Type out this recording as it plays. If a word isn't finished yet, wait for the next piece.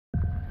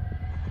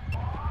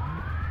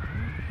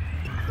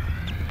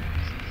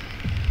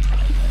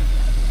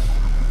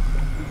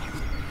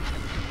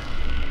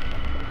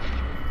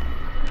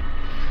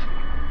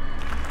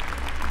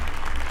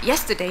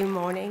Yesterday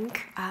morning,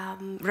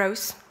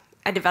 Rose,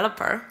 a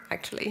developer,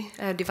 actually,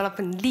 a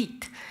development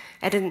lead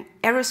at an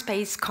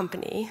aerospace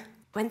company,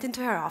 went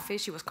into her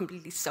office. She was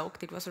completely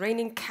soaked. It was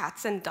raining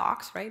cats and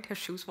dogs, right? Her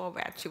shoes were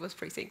wet. She was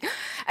freezing.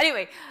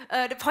 Anyway,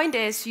 the point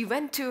is, she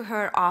went to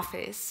her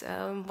office,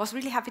 was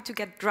really happy to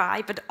get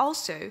dry, but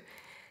also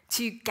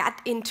to get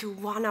into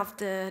one of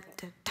the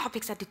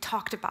topics that they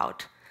talked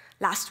about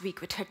last week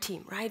with her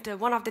team, right?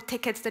 One of the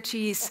tickets that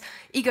she's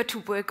eager to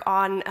work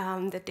on,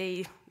 that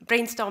they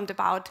brainstormed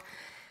about.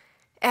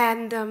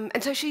 And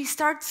so she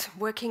starts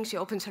working, she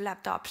opens her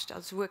laptop,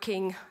 starts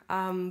working,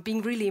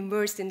 being really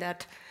immersed in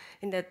that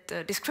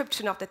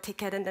description of the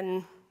ticket, and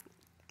then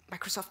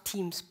Microsoft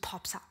Teams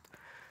pops up,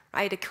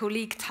 right? A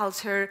colleague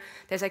tells her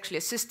there's actually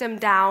a system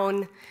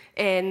down,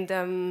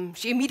 and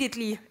she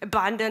immediately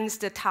abandons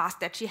the task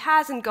that she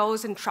has and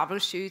goes and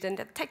troubleshoots, and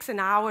that takes an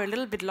hour, a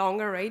little bit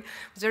longer, right?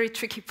 It's a very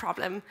tricky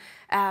problem,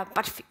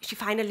 but she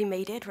finally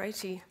made it, right?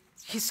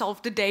 She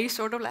solved the day,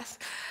 sort of less.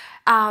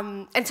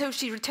 And so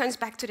she returns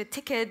back to the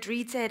ticket,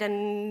 reads it,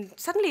 and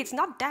suddenly it's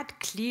not that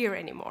clear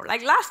anymore.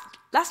 Like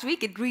last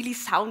week, it really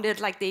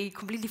sounded like they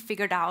completely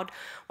figured out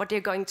what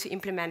they're going to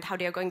implement, how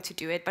they're going to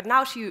do it. But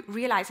now she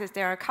realizes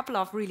there are a couple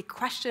of really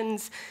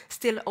questions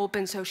still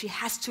open, so she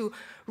has to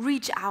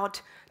reach out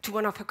to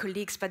one of her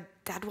colleagues, but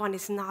that one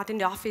is not in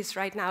the office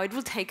right now. It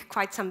will take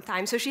quite some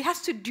time, so she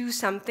has to do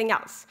something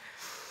else.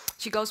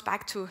 She goes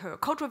back to her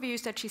code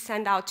reviews that she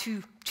sent out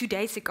two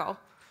days ago,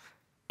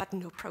 but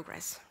no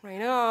progress,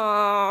 right?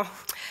 Oh.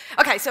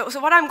 Okay, so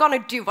what I'm gonna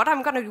do,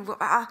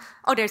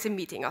 oh, there's a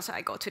meeting. Also,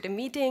 I go to the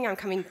meeting, I'm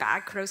coming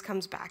back, Rose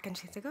comes back, and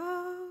she's like,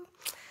 oh,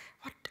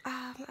 what,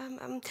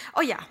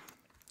 oh yeah,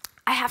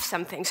 I have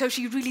something. So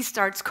she really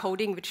starts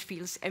coding, which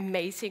feels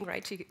amazing,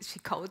 right? She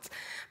codes,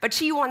 but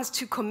she wants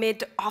to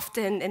commit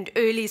often and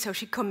early, so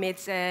she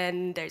commits,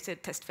 and there's a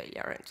test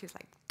failure, and she's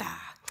like, dah.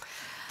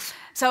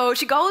 So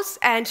she goes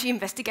and she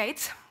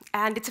investigates,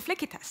 and it's a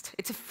flaky test.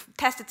 It's a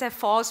test that's a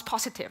false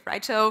positive,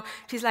 right? So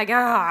she's like,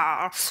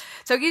 ah.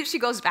 So she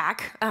goes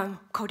back,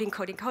 coding.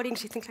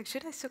 She thinks like,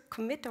 should I still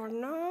commit or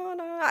no?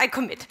 I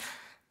commit.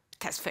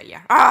 Test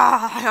failure.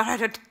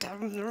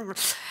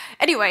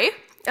 Anyway,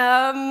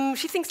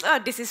 she thinks, oh,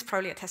 this is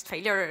probably a test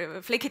failure,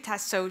 a flaky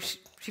test, so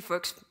she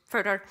works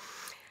further.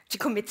 She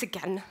commits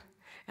again,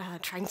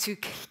 trying to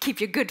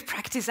keep your good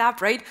practice up,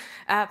 right?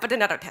 But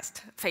another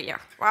test failure.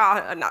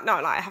 Well, no,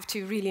 I have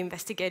to really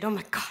investigate. Oh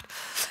my God.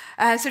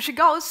 So she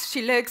goes,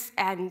 she looks,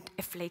 and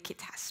a flaky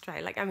test,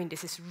 right? Like, I mean,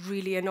 this is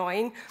really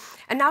annoying.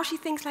 And now she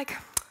thinks like,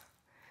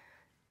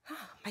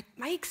 oh,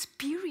 my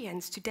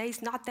experience today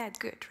is not that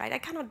good, right? I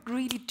cannot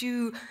really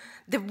do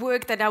the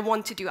work that I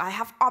want to do. I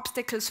have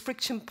obstacles,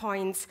 friction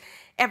points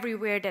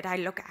everywhere that I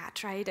look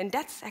at, right? And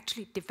that's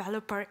actually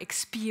developer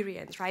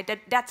experience, right?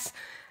 That's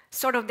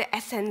sort of the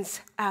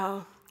essence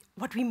of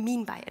what we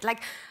mean by it.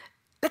 Like,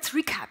 let's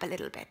recap a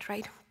little bit,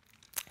 right?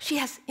 She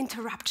has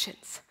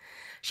interruptions.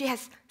 She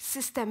has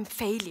system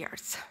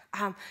failures.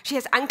 She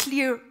has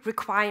unclear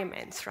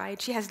requirements,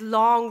 right? She has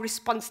long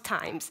response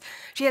times.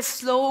 She has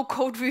slow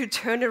code review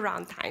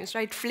turnaround times,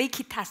 right?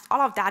 Flaky tests,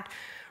 all of that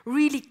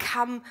really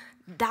come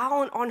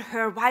down on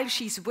her while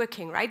she's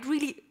working, right?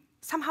 Really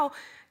somehow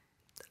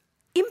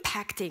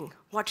impacting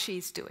what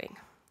she's doing,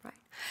 right?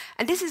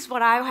 And this is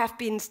what I have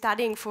been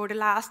studying for the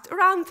last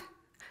around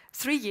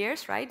 3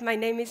 years, right? My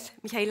name is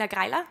Michaela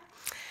Greiler.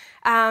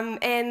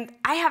 And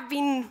I have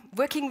been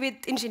working with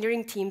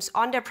engineering teams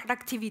on their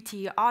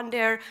productivity, on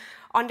their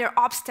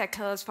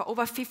obstacles for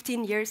over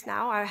 15 years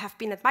now. I have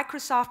been at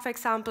Microsoft, for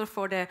example,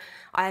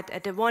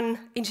 at the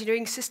one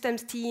engineering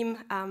systems team.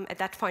 At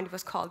that point, it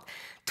was called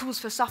Tools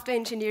for Software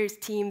Engineers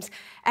teams.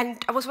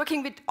 And I was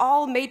working with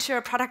all major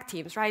product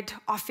teams, right?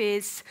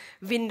 Office,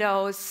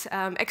 Windows,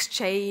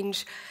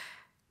 Exchange.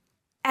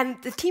 And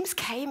the teams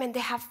came and they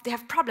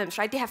have problems,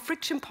 right? They have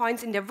friction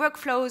points in their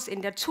workflows,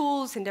 in their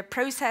tools, in their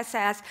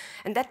processes.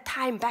 And that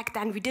time back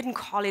then, we didn't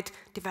call it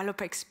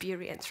developer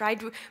experience, right?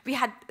 We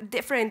had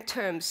different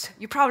terms.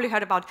 You probably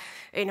heard about,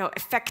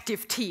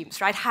 effective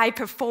teams, right?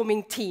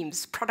 High-performing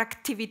teams,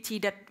 productivity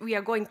that we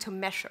are going to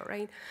measure,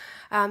 right?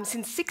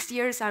 Since 6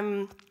 years,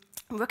 I'm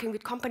working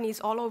with companies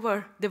all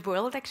over the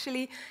world,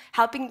 actually,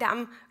 helping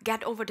them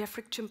get over their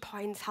friction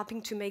points,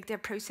 helping to make their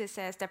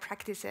processes, their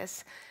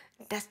practices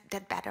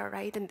that better,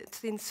 right? And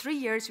in 3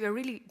 years, we are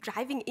really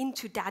driving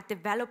into that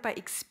developer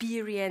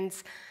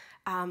experience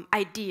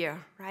idea,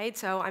 right?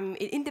 So I'm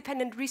an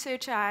independent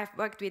researcher. I've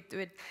worked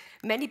with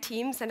many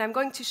teams, and I'm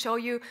going to show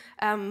you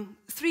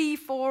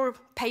 3-4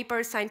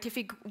 papers,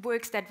 scientific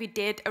works that we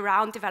did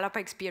around developer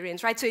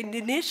experience, right? So in the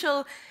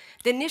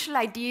initial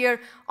idea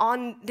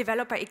on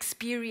developer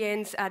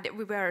experience,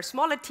 we were a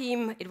smaller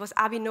team. It was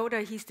Avi Noder.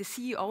 He's the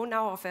CEO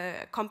now of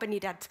a company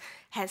that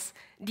has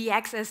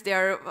DX as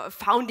their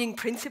founding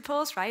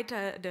principles, right?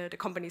 The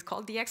company is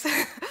called DX.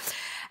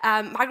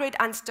 Margaret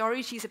Ann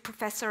Story, she's a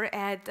professor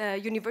at the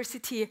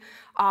University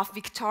of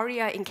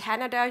Victoria in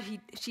Canada.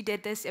 She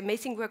did this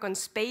amazing work on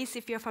space,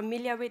 if you're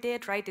familiar with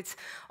it, right? It's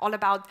all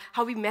about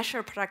how we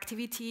measure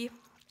productivity.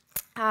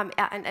 And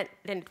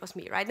then it was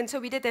me, right? And so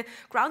we did a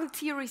grounded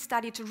theory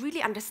study to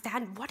really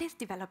understand what is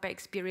developer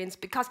experience,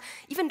 because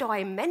even though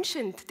I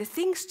mentioned the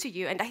things to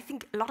you, and I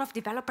think a lot of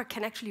developers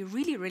can actually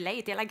really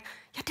relate, they're like,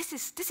 yeah, this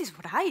is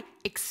what I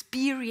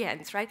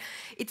experience, right?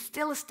 It's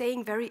still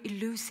staying very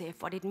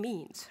elusive what it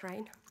means,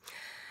 right?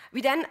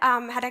 We then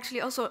had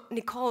actually also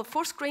Nicole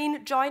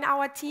Forsgreen join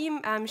our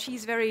team.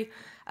 She's very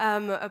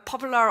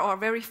popular or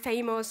very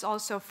famous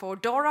also for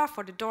DORA,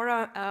 for the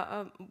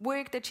DORA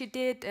work that she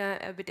did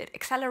with the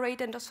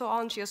accelerator and so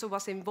on. She also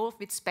was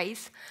involved with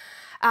space.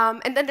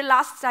 And then the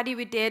last study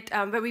we did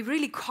where we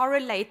really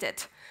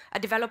correlated a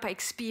developer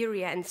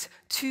experience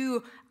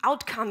to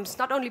outcomes,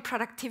 not only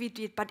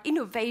productivity, but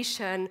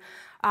innovation,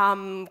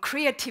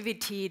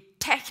 creativity,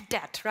 tech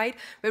debt, right?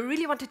 We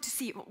really wanted to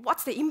see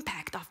what's the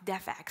impact of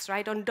DevX,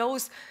 right, on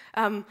those,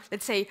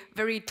 let's say,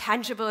 very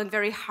tangible and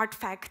very hard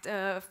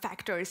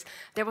factors.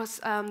 There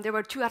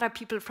were two other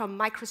people from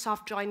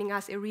Microsoft joining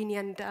us, Irini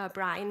and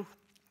Brian.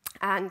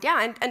 And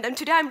yeah, and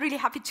today I'm really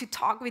happy to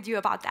talk with you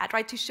about that,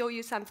 right, to show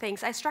you some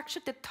things. I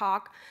structured the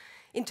talk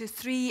into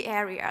 3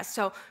 areas.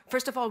 So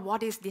first of all,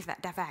 what is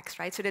DevX,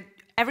 right? So that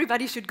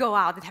everybody should go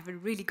out and have a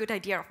really good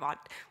idea of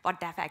what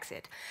DevX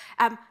is.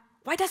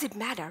 Why does it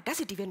matter? Does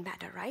it even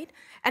matter, right?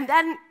 And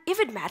then, if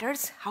it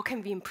matters, how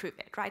can we improve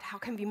it, right? How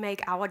can we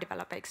make our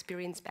developer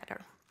experience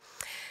better?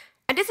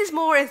 And this is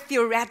more a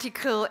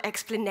theoretical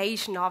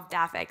explanation of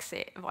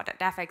what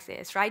DevX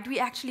is, right? We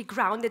actually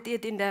grounded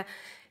it in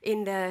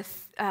the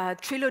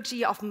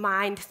trilogy of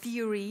mind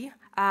theory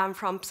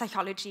from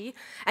psychology,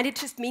 and it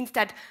just means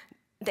that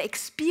the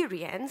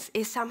experience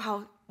is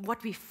somehow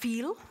what we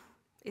feel,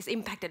 is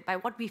impacted by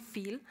what we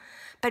feel,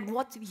 but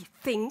what we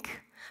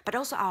think, but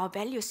also our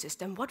value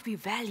system, what we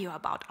value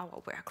about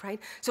our work,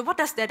 right? So what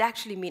does that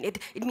actually mean?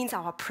 It means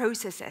our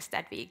processes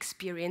that we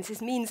experience.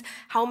 It means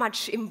how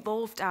much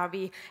involved are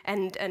we,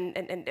 and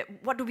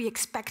what do we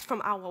expect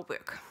from our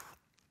work?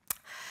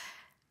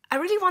 I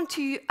really want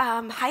to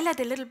highlight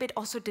a little bit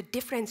also the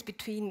difference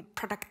between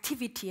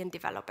productivity and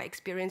developer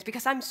experience,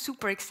 because I'm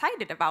super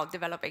excited about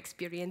developer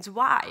experience.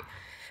 Why?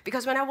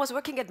 Because when I was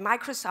working at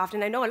Microsoft,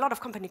 and I know a lot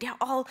of companies,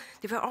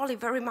 they were all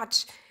very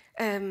much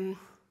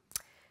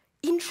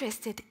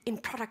interested in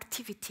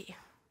productivity.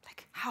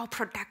 Like, how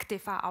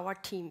productive are our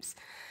teams?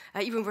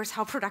 Even worse,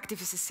 how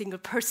productive is a single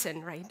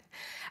person, right?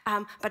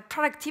 But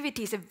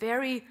productivity is a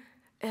very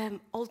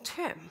old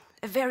term,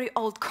 a very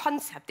old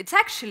concept. It's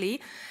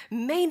actually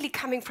mainly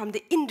coming from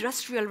the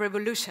Industrial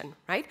Revolution,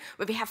 right?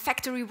 Where we have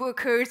factory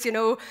workers, you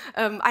know,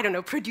 I don't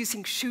know,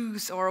 producing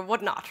shoes or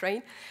whatnot,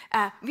 right?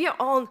 We are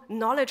all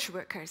knowledge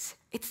workers.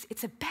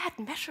 It's a bad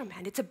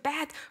measurement. It's a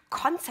bad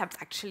concept,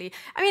 actually.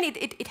 I mean,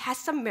 it has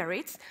some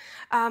merits,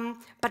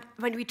 but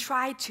when we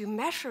try to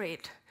measure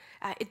it,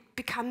 it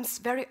becomes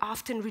very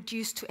often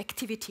reduced to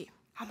activity.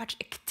 How much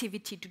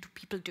activity do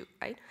people do,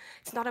 right?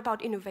 It's not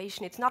about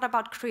innovation, it's not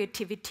about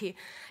creativity,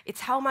 it's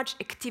how much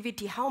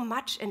activity, how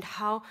much and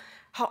how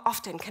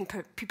often can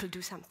people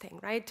do something,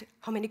 right?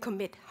 How many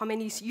commit, how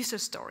many user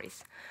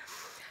stories.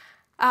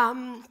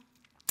 And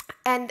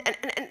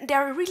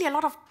there are really a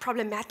lot of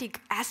problematic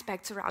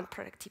aspects around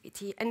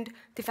productivity, and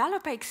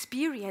developer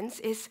experience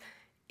is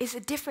a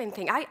different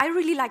thing. I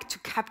really like to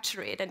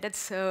capture it, and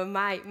that's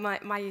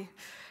my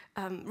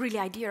really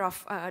idea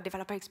of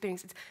developer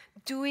experience. It's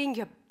doing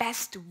your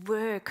best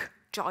work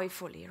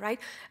joyfully, right?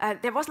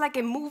 There was like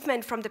a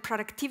movement from the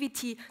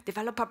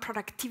developer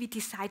productivity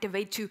side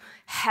away to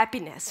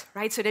happiness,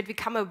 right? So that we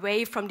come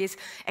away from this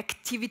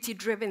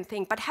activity-driven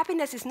thing. But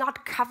happiness is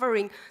not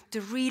covering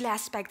the real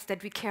aspects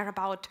that we care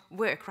about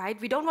work, right?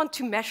 We don't want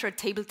to measure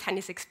table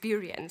tennis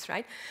experience,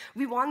 right?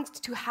 We want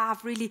to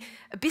have really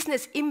a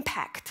business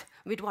impact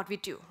with what we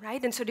do,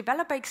 right? And so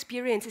developer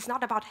experience is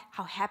not about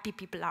how happy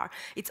people are.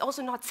 It's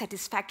also not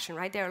satisfaction,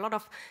 right? There are a lot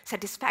of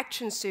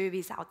satisfaction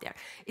surveys out there.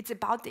 It's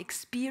about the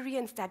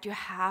experience that you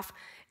have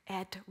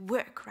at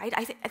work, right?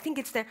 I think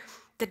it's the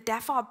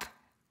DevOps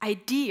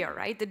idea,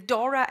 right? The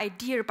DORA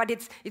idea, but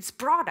it's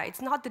broader.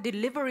 It's not the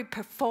delivery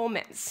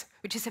performance,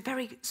 which is a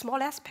very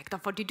small aspect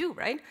of what you do,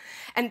 right?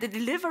 And the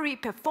delivery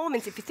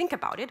performance, if you think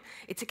about it,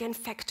 it's again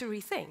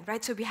factory thing,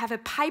 right? So we have a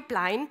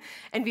pipeline,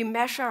 and we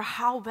measure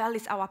how well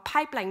is our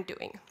pipeline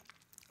doing.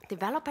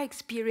 Developer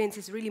experience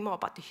is really more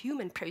about the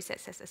human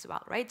processes as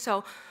well, right?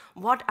 So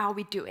what are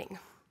we doing?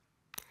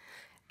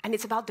 And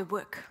it's about the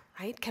work,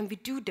 right? Can we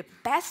do the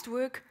best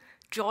work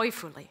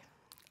joyfully?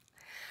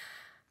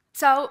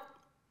 So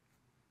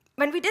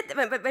when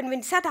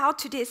we set out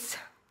to this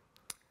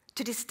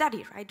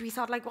study, right, we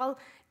thought like, well,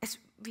 as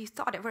we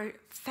thought there were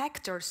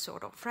factors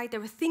sort of, right?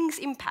 There were things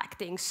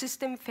impacting,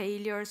 system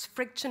failures,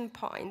 friction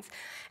points.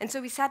 And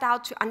so we set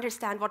out to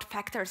understand what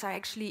factors are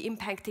actually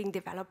impacting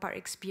developer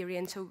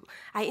experience. So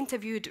I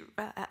interviewed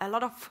a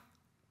lot of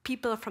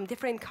people from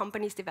different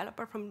companies,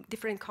 developers from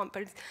different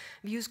companies.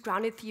 We used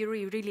grounded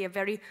theory, really a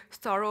very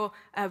thorough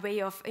way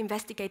of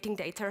investigating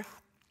data.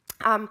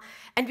 And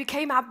we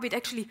came up with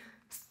actually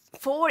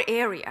 4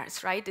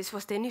 areas, right? This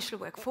was the initial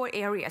work, 4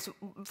 areas.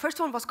 First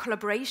one was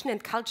collaboration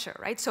and culture,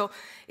 right? So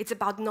it's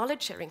about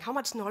knowledge sharing, how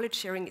much knowledge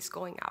sharing is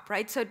going up,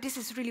 right? So this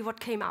is really what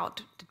came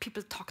out, that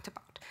people talked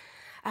about.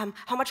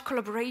 How much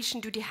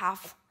collaboration do they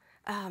have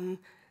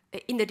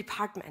in the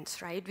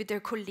departments, right, with their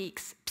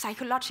colleagues?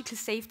 Psychological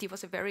safety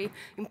was a very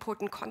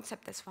important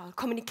concept as well.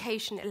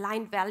 Communication,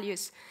 aligned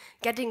values,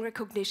 getting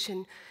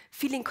recognition,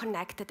 feeling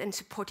connected, and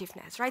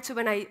supportiveness, right? So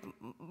when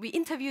we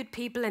interviewed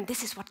people, and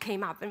this is what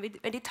came up, and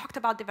when they talked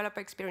about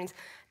developer experience,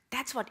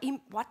 that's what's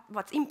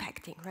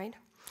impacting, right?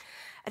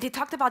 And they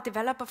talked about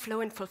developer flow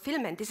and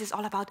fulfillment. This is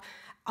all about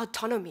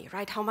autonomy,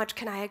 right? How much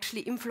can I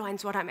actually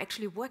influence what I'm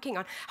actually working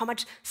on? How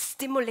much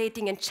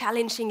stimulating and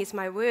challenging is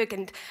my work?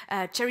 And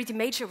Charity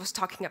Major was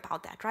talking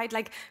about that, right?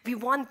 Like, we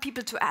want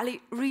people to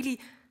really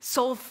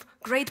solve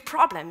great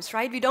problems,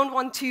 right? We don't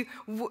want to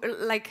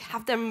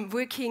have them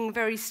working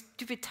very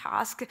stupid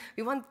tasks.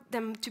 We want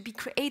them to be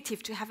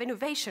creative, to have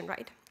innovation,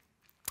 right?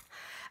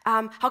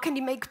 How can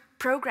they make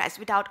progress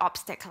without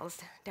obstacles?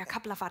 There are a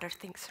couple of other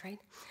things, right?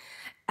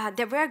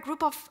 There were a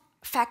group of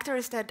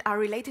factors that are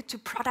related to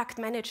product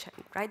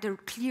management, right? There are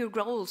clear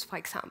goals, for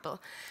example.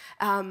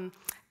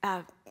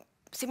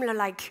 Similar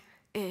like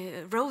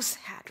Rose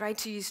had, right?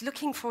 She's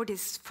looking for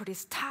this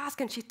task,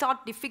 and she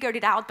thought they figured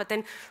it out, but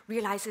then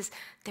realizes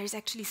there's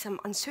actually some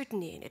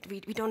uncertainty in it.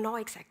 We don't know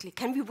exactly.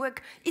 Can we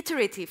work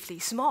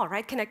iteratively, small,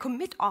 right? Can I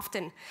commit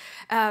often?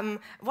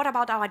 What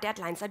about our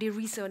deadlines? Are they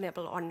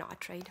reasonable or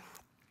not, right?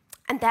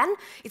 And then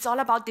it's all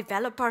about the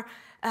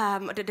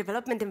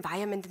development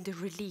environment and the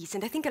release.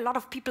 And I think a lot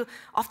of people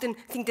often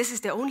think this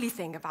is the only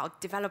thing about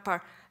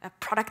developer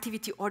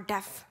productivity or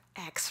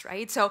DevX,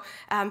 right? So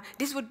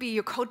this would be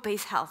your code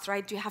base health,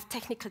 right? Do you have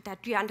technical debt?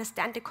 Do you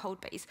understand the code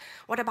base?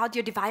 What about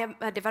your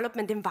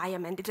development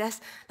environment?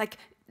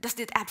 Does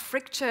it add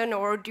friction,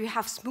 or do you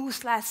have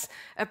smoothless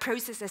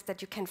processes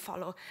that you can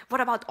follow?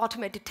 What about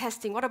automated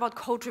testing? What about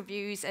code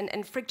reviews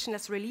and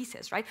frictionless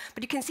releases, right?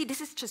 But you can see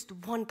this is just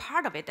one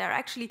part of it. There are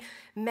actually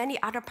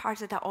many other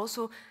parts that are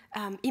also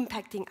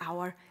impacting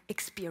our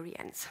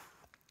experience.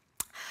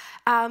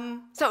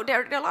 So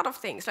there are a lot of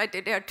things, right?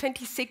 There are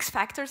 26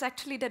 factors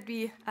actually that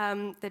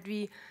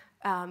we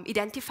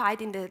identified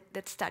in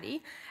that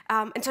study.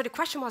 And so the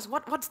question was,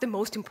 what's the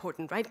most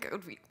important, right?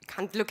 We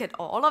can't look at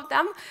all of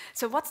them.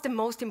 So what's the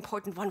most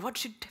important one? What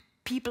should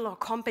people or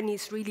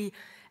companies really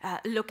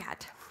look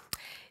at?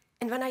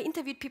 And when I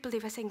interviewed people, they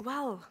were saying,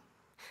 well,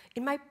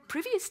 in my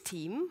previous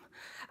team,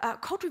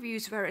 code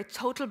reviews were a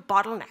total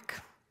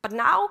bottleneck. But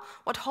now,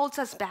 what holds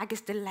us back is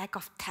the lack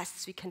of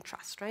tests we can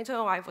trust, right?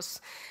 So I was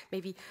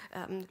maybe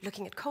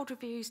looking at code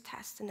reviews,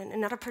 tests, and then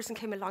another person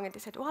came along and they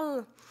said,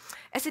 well,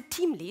 as a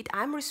team lead,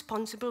 I'm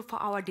responsible for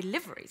our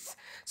deliveries.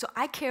 So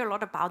I care a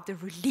lot about the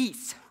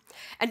release.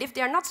 And if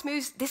they're not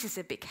smooth, this is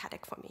a big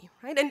headache for me,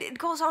 right? And it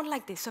goes on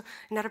like this. So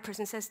another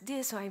person says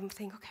this, so I'm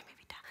thinking, okay,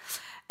 maybe that.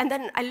 And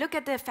then I look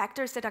at the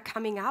factors that are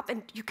coming up,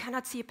 and you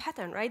cannot see a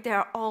pattern, right? They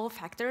are all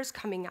factors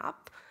coming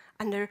up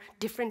under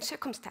different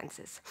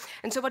circumstances.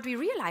 And so what we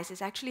realize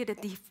is actually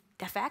that the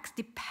DevX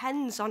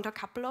depends on a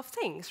couple of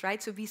things,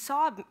 right? So we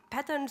saw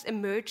patterns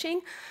emerging.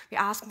 We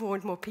asked more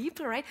and more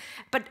people, right?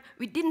 But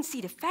we didn't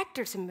see the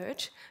factors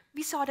emerge.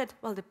 We saw that,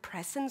 well, the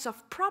presence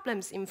of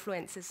problems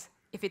influences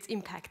if it's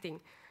impacting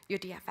your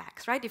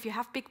DFX, right? If you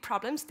have big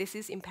problems, this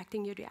is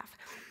impacting your DF.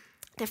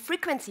 The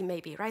frequency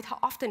maybe, right? How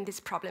often this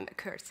problem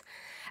occurs.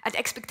 And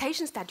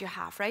expectations that you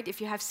have, right? If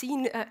you have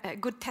seen a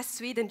good test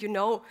suite and you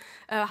know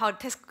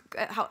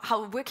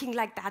how working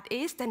like that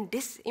is, then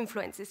this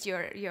influences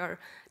your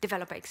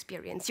developer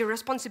experience, your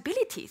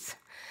responsibilities,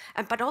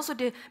 but also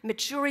the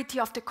maturity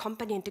of the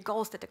company and the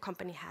goals that the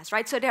company has,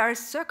 right? So there are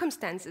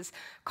circumstances,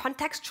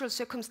 contextual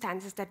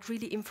circumstances that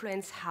really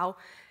influence how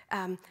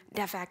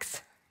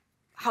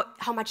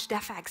how much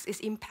DevX is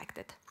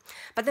impacted.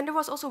 But then there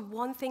was also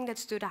one thing that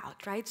stood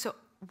out, right? So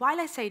while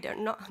I say there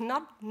are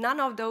none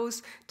of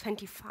those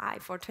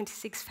 25 or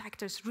 26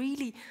 factors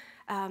really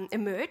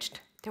emerged,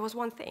 there was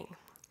one thing.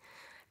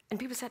 And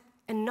people said,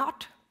 a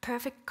not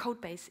perfect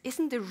code base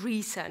isn't the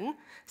reason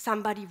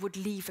somebody would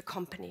leave a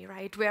company,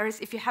 right? Whereas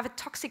if you have a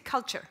toxic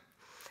culture,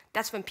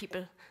 that's when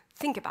people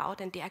think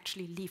about and they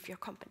actually leave your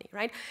company,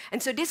 right?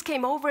 And so this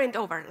came over and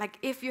over, like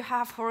if you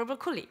have horrible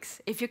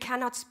colleagues, if you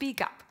cannot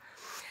speak up.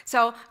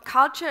 So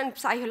culture and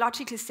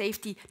psychological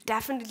safety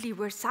definitely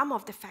were some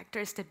of the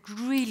factors that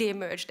really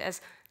emerged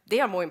as they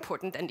are more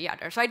important than the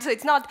others, right? So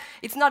it's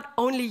not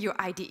only your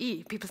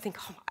IDE. People think,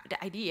 oh,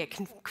 the IDE, I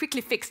can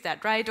quickly fix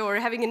that, right? Or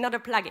having another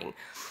plugin.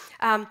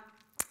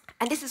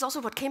 And this is also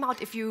what came out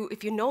if you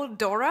know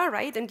Dora,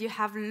 right? And you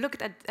have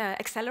looked at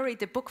Accelerate,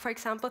 the book, for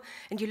example,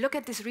 and you look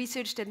at this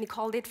research that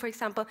Nicole did, for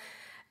example,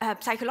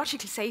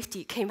 psychological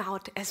safety came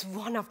out as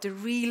one of the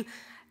real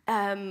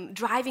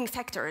driving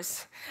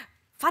factors.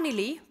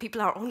 Funnily,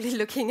 people are only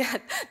looking at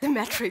the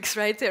metrics,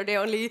 right? They're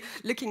only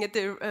looking at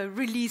the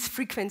release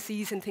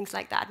frequencies and things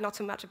like that, not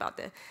so much about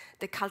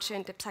the culture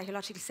and the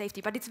psychological safety,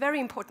 but it's very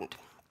important.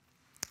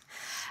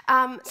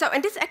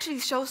 And this actually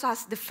shows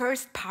us the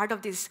first part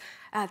of this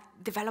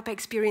developer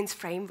experience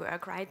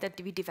framework, right, that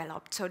we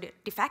developed. So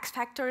the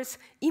factors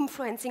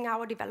influencing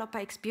our developer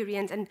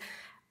experience and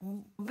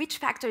which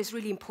factor is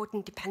really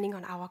important depending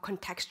on our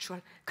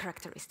contextual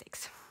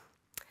characteristics.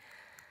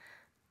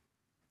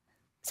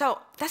 So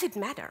does it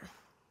matter?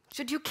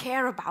 Should you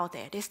care about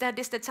it? Is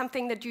that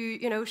something that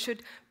you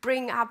should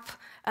bring up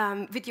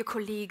with your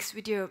colleagues,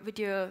 with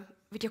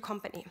your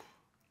company?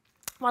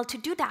 Well, to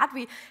do that,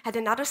 we had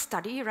another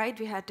study, right?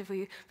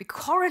 We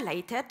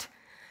correlated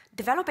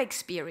developer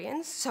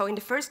experience. So in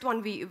the first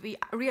one, we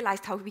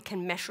realized how we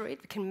can measure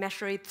it. We can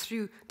measure it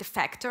through the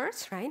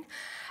factors, right?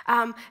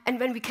 And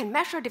when we can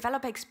measure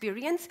developer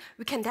experience,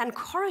 we can then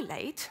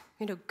correlate,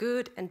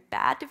 good and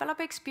bad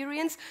developer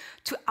experience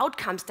to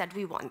outcomes that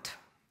we want.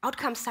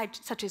 Outcomes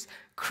such as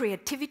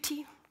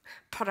creativity,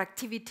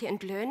 productivity,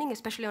 and learning,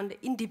 especially on the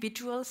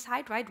individual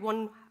side, right?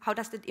 How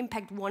does that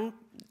impact one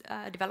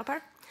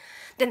developer?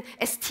 Then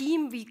as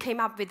team, we came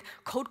up with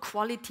code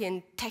quality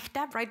and tech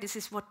debt, right? This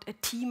is what a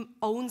team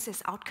owns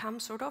as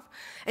outcomes, sort of.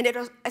 And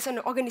as an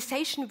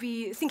organization,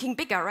 we're thinking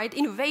bigger, right?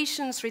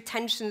 Innovations,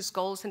 retentions,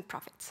 goals, and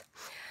profits.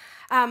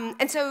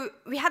 And so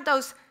we had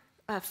those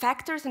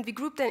factors, and we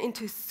grouped them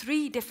into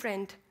 3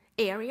 different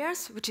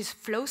areas, which is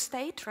flow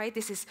state, right?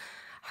 This is,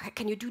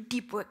 can you do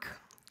deep work?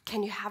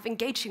 Can you have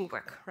engaging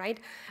work, right?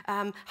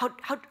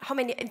 How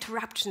many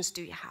interruptions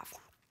do you have?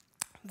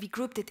 We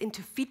grouped it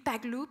into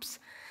feedback loops.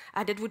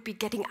 That would be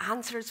getting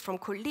answers from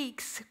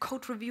colleagues,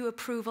 code review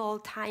approval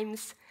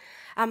times,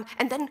 and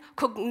then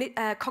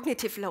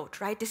cognitive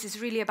load, right? This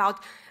is really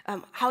about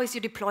how is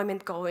your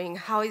deployment going?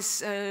 How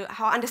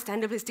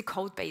understandable is the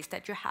code base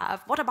that you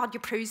have? What about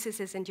your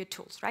processes and your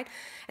tools, right?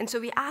 And so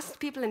we asked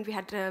people, and we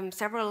had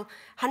several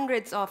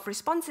hundreds of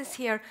responses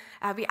here.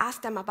 We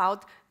asked them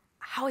about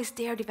how is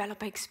their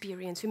developer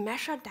experience. We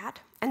measured that,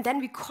 and then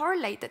we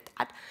correlated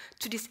that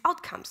to these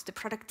outcomes, the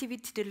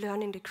productivity, the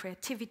learning, the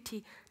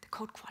creativity, the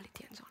code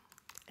quality, and so on.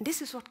 And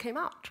this is what came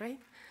out, right?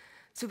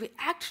 So we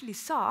actually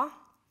saw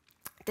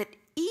that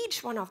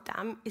each one of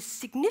them is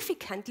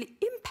significantly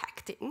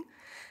impacting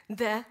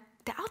the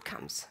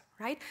outcomes,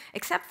 right?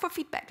 Except for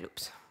feedback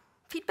loops.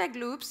 Feedback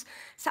loops,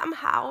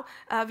 somehow,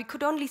 we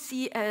could only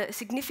see a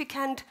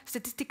significant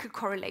statistical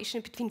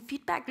correlation between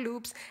feedback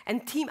loops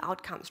and team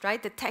outcomes,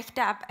 right? The tech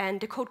debt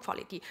and the code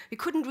quality. We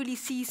couldn't really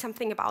see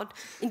something about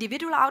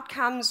individual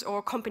outcomes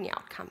or company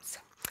outcomes.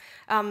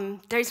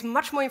 There is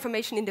much more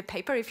information in the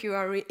paper if you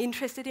are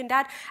interested in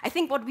that. I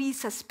think what we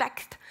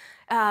suspect,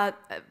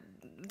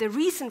 the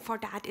reason for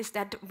that is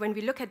that when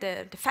we look at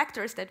the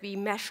factors that we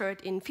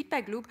measured in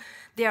feedback loop,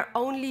 they are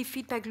only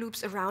feedback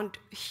loops around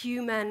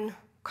human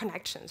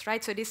connections,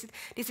 right? So this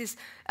is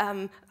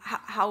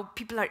how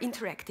people are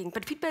interacting.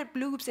 But feedback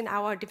loops in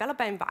our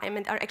developer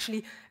environment are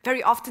actually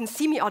very often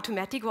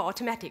semi-automatic or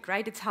automatic,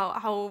 right? It's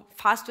how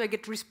fast do I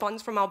get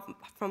response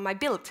from my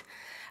build?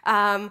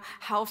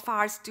 How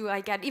fast do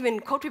I get? Even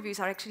code reviews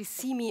are actually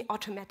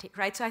semi-automatic,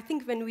 right? So I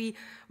think when we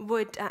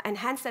would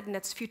enhance that in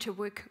its future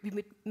work, we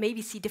would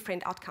maybe see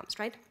different outcomes,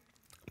 right?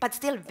 But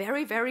still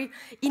very, very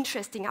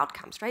interesting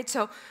outcomes, right?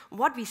 So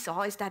what we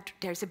saw is that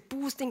there's a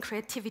boost in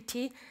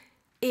creativity,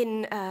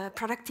 in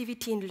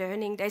productivity, in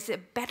learning. There's a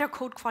better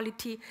code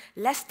quality,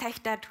 less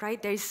tech debt,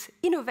 right? There's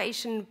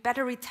innovation,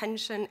 better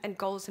retention, and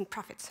goals and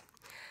profits.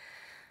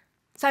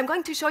 So I'm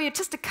going to show you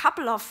just a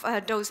couple of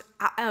those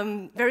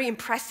very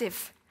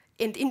impressive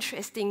and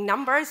interesting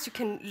numbers. You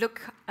can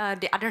look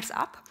the others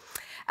up.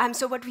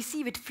 So what we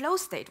see with flow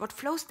state, what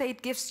flow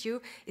state gives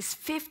you is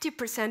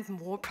 50%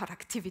 more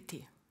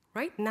productivity,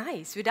 right?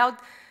 Nice, without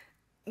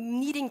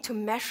needing to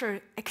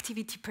measure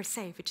activity per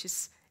se, which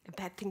is a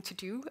bad thing to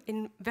do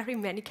in very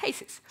many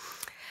cases.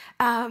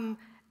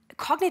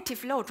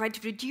 Cognitive load,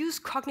 right?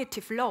 Reduced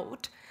cognitive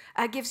load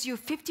gives you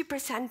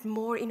 50%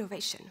 more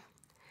innovation.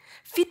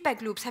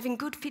 Feedback loops, having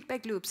good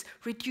feedback loops,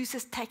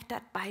 reduces tech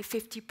debt by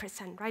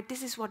 50%, right?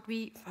 This is what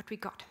we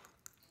got.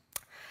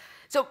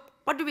 So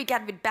what do we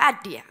get with bad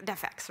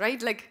defects,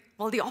 right? Like,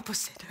 well, the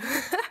opposite.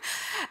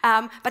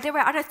 But there were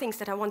other things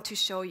that I want to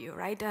show you,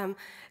 right?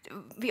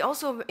 We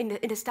also, in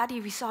the study,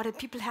 we saw that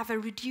people have a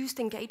reduced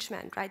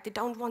engagement, right? They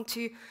don't want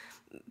to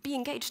be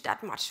engaged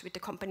that much with the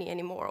company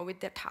anymore or with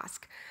their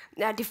task.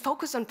 They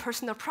focus on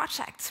personal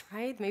projects,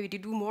 right? Maybe they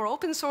do more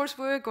open source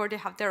work, or they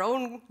have their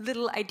own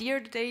little idea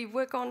that they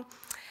work on.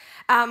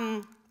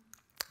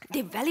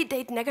 They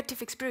validate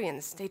negative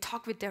experience. They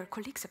talk with their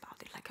colleagues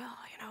about it, like, oh,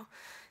 you know,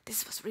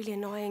 this was really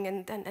annoying,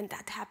 and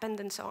that happened,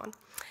 and so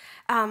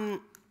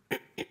on.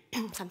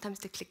 Sometimes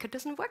the clicker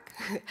doesn't work.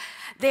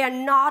 They are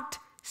not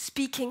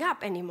speaking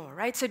up anymore,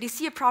 right? So they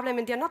see a problem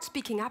and they're not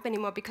speaking up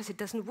anymore because it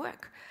doesn't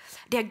work.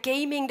 They're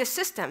gaming the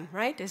system,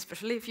 right?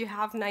 Especially if you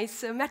have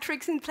nice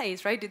metrics in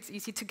place, right? It's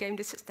easy to game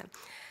the system.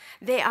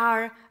 They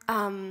are,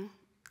 let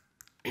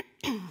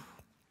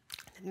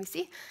me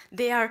see,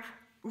 they are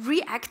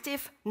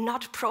reactive,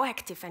 not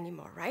proactive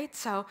anymore, right?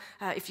 So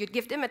if you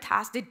give them a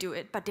task, they do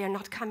it, but they're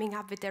not coming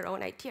up with their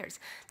own ideas.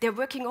 They're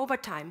working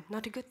overtime,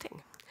 not a good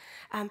thing.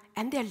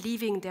 And they're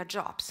leaving their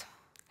jobs.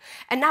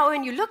 And now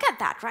when you look at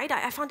that, right,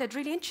 I found that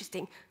really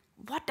interesting.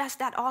 What does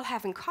that all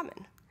have in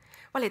common?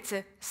 Well, it's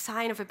a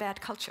sign of a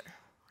bad culture,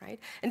 right?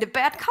 And the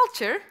bad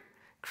culture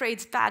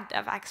creates bad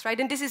DevX, right?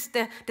 And this is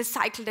the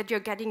cycle that you're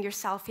getting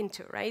yourself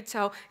into, right?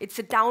 So it's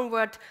a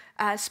downward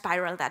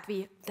spiral that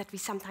we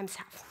sometimes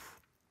have.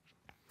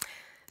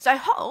 So I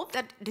hope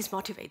that this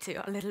motivates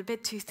you a little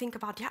bit to think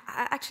about, yeah,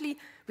 actually,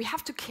 we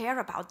have to care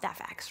about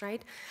DevX,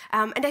 right?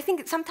 And I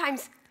think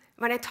sometimes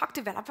when I talk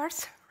to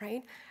developers,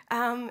 right,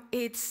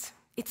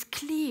 it's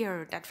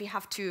clear that we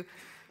have to,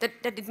 that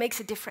it makes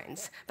a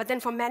difference. But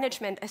then for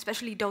management,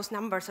 especially those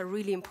numbers are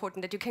really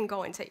important, that you can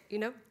go and say, you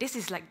know, this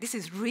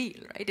is real,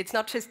 right? It's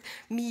not just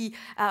me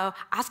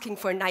asking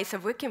for a nicer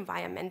work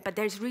environment, but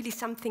there's really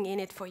something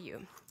in it for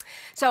you.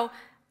 So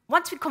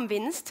once we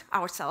convinced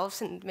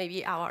ourselves and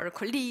maybe our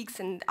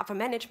colleagues and upper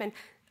management,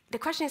 the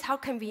question is, how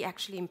can we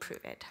actually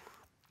improve it?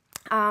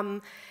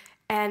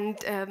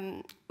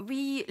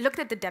 We looked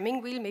at the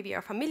Deming wheel. Maybe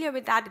you're familiar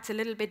with that. It's a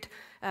little bit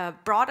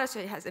broader, so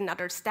it has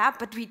another step.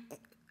 But we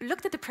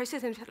looked at the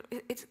process, and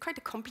it's quite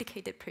a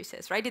complicated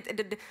process, right?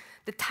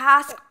 The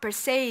task per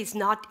se is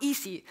not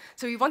easy.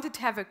 So we wanted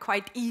to have a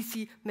quite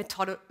easy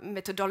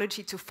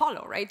methodology to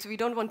follow, right? So we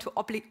don't want to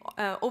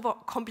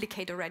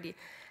overcomplicate already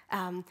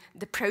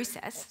the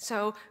process.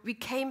 So we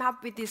came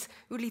up with this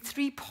really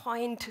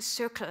 3-point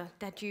circle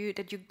that you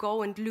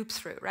go and loop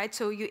through, right?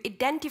 So you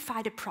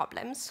identify the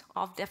problems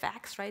of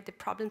DevX, right? The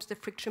problems, the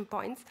friction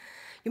points.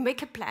 You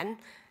make a plan,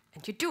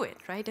 and you do it,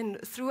 right? And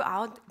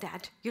throughout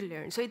that, you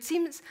learn. So it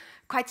seems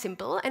quite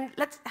simple, and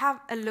let's have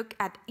a look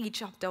at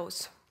each of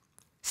those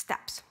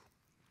steps.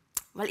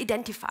 Well,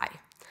 identify.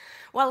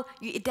 Well,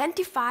 you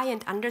identify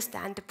and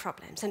understand the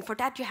problems, and for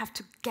that you have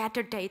to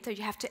gather data,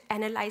 you have to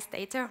analyze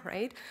data,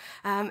 right?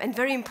 And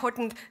very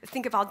important,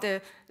 think about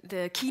the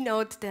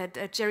keynote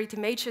that Jerry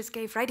DeMatures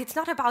gave, right? It's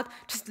not about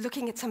just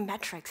looking at some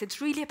metrics,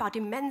 it's really about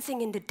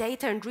immersing in the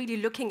data and really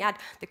looking at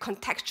the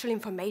contextual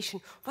information,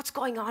 what's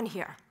going on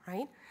here,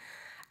 right?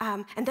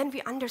 And then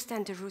we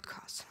understand the root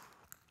cause.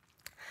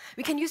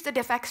 We can use the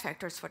DevX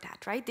factors for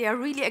that, right? They are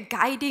really a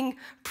guiding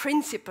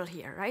principle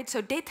here, right? So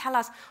they tell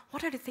us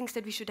what are the things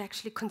that we should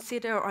actually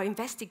consider or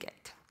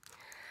investigate.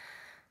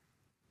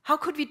 How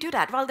could we do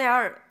that? Well, there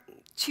are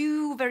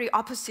two very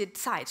opposite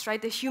sides,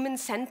 right? The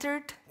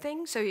human-centered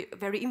thing, so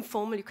very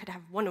informal. You could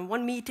have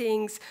one-on-one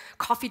meetings,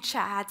 coffee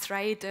chats,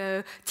 right?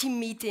 Team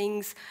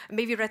meetings,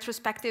 maybe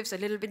retrospectives, a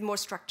little bit more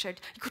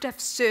structured. You could have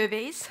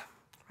surveys,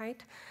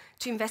 right?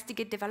 To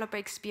investigate developer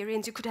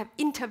experience. You could have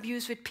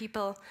interviews with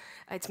people.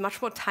 It's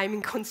much more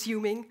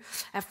time-consuming.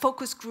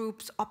 Focus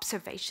groups,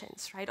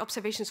 observations, right?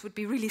 Observations would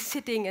be really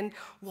sitting and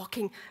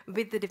walking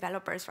with the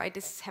developers, right?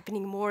 This is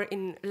happening more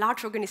in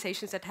large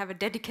organizations that have a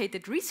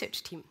dedicated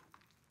research team.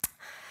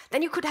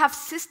 Then you could have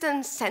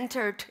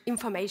system-centered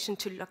information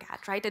to look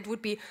at, right? That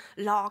would be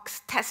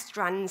logs, test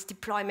runs,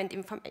 deployment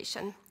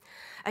information.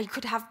 You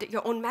could have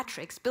your own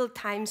metrics, build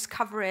times,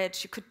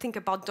 coverage. You could think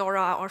about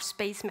DORA or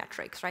space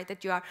metrics, right?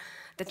 That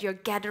you're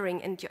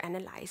gathering and you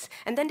analyze.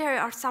 And then there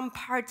are some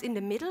parts in the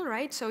middle,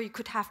 right? So you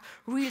could have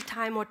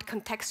real-time or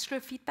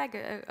contextual feedback.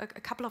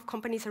 A couple of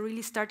companies are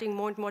really starting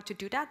more and more to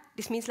do that.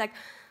 This means like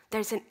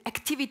there's an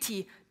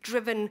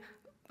activity-driven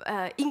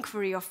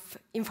inquiry of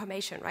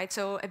information, right?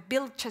 So a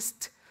build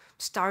just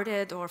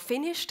started or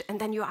finished, and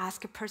then you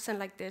ask a person,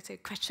 like there's a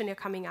questionnaire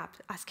coming up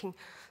asking,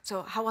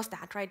 so how was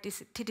that, right?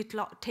 Did it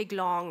take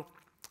long,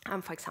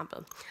 for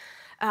example?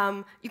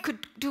 You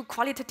could do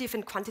qualitative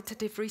and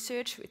quantitative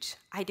research, which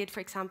I did, for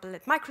example,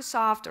 at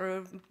Microsoft,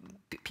 or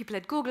people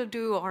at Google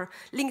do, or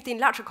LinkedIn,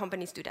 larger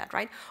companies do that,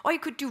 right? Or you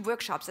could do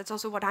workshops. That's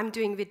also what I'm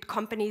doing with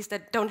companies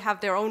that don't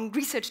have their own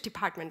research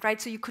department, right?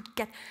 So you could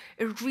get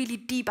a really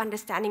deep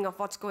understanding of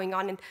what's going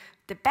on. And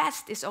the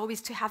best is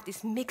always to have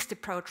this mixed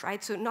approach,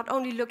 right? So not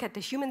only look at the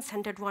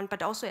human-centered one,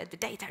 but also at the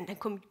data, and then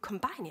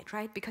combine it,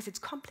 right? Because it's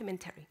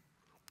complementary.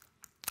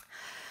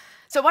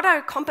 So what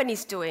are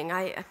companies doing?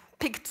 I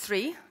picked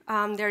 3.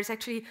 There's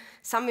actually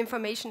some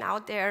information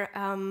out there,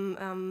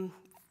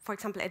 for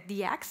example, at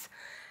DX.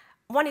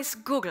 One is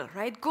Google,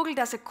 right? Google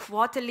does a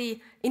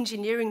quarterly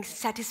engineering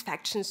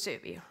satisfaction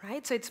survey,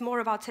 right? So it's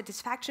more about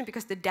satisfaction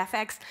because the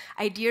DevX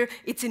idea,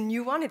 it's a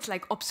new one. It's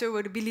like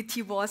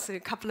observability was a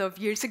couple of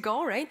years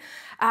ago, right?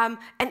 And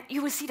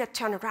you will see that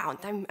turn around,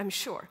 I'm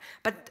sure.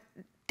 But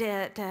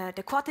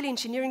the quarterly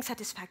engineering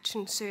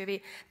satisfaction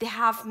survey, they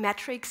have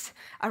metrics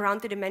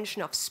around the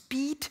dimension of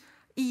speed,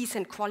 ease,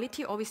 and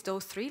quality, always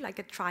those 3, like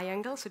a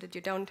triangle, so that you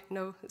don't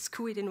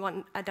skew it in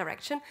one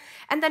direction.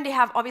 And then they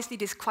have, obviously,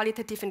 this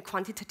qualitative and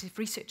quantitative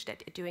research that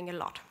they're doing a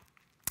lot.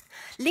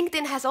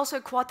 LinkedIn has also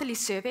a quarterly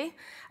survey,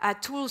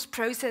 tools,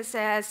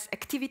 processes,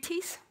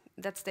 activities.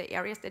 That's the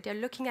areas that they're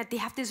looking at. They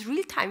have this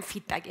real-time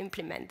feedback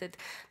implemented.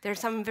 There are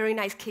some very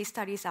nice case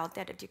studies out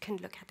there that you can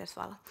look at as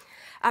well.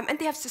 And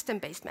they have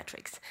system-based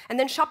metrics. And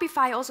then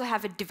Shopify also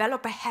have a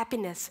developer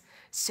happiness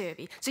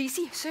survey. So you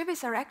see,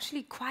 surveys are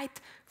actually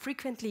quite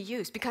frequently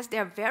used because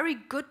they're a very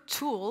good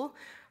tool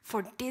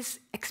for this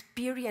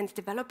experience,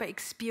 developer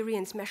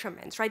experience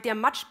measurements, right? They're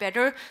much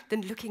better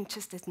than looking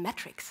just at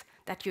metrics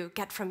that you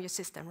get from your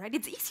system, right?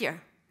 It's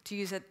easier. to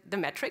use the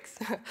metrics,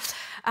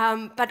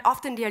 but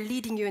often they are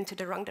leading you into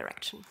the wrong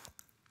direction.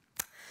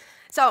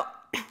 So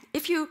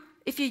if you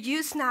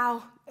use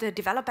now the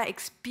developer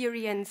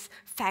experience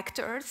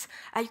factors,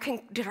 you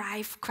can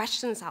derive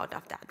questions out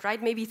of that,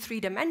 right? Maybe 3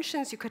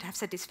 dimensions. You could have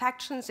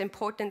satisfactions,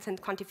 importance, and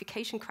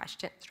quantification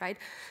questions, right?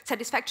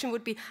 Satisfaction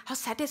would be, how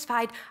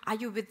satisfied are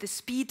you with the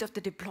speed of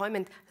the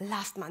deployment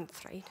last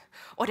month, right?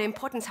 Or the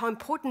importance, how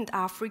important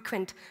are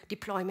frequent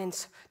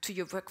deployments to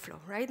your workflow,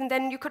 right? And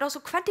then you could also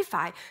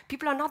quantify.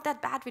 People are not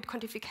that bad with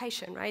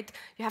quantification, right?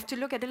 You have to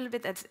look a little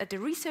bit at the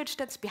research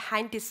that's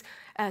behind this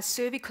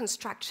survey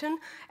construction,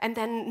 and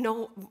then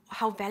know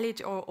how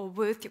valid or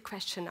worth your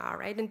question are,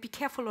 right? And be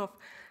careful of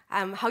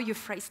how you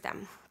phrase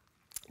them.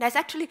 There's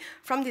actually,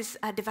 from this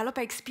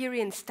developer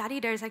experience study,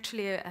 there's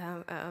actually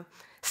a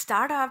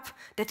startup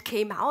that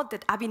came out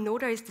that Abi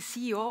Noda is the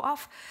CEO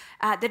of,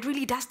 that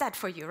really does that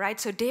for you, right?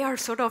 So they are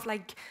sort of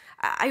like,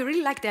 I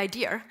really like the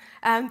idea.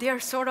 They are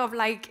sort of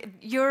like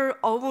your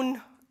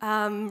own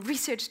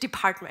research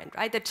department,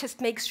 right? That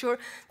just makes sure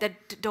that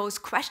those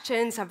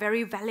questions are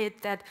very valid,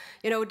 that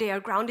they are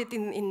grounded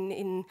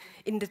in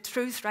the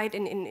truth, right?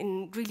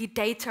 In really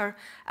data.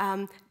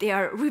 They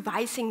are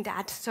revising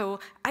that.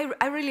 So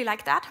I really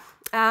like that,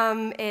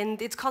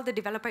 and it's called the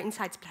Developer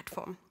Insights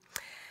Platform.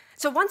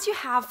 So once you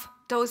have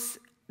those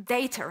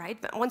data, right?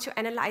 But once you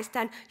analyze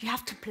that, you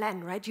have to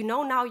plan, right? You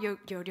know now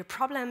your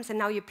problems, and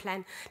now you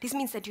plan. This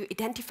means that you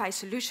identify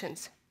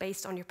solutions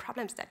based on your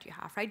problems that you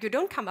have, right? You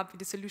don't come up with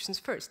the solutions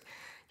first.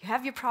 You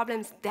have your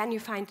problems, then you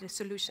find the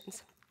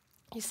solutions.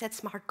 You set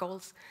smart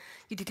goals,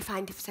 you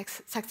define the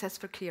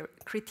successful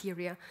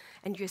criteria,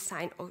 and you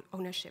assign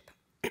ownership.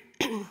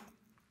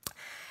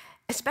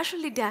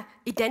 Especially the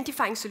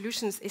identifying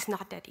solutions is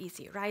not that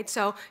easy, right?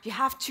 So you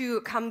have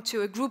to come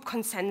to a group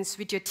consensus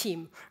with your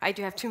team, right?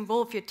 You have to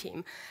involve your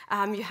team.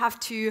 You have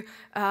to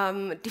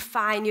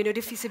define,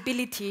 the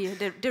feasibility,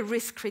 the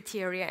risk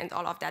criteria, and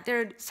all of that.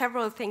 There are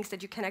several things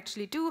that you can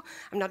actually do.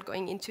 I'm not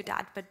going into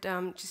that, but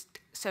just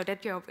so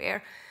that you're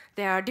aware,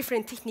 there are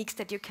different techniques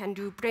that you can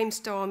do: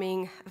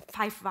 brainstorming,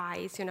 5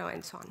 whys,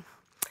 and so on.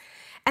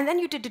 And then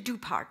you did the do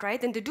part,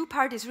 right? And the do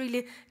part is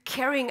really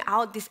carrying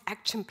out this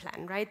action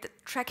plan, right?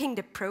 Tracking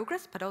the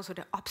progress, but also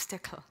the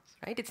obstacles,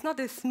 right? It's not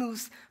a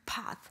smooth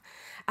path.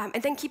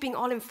 And then keeping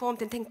all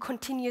informed, and then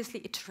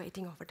continuously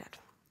iterating over that.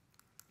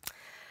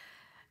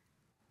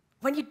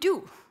 When you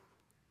do,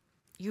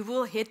 you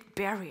will hit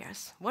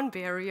barriers, one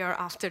barrier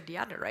after the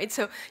other, right?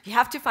 So you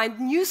have to find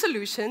new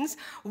solutions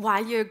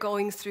while you're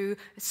going through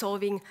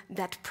solving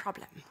that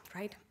problem,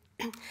 right?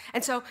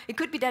 And so it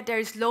could be that there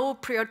is low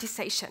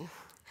prioritization.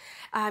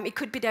 It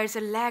could be there's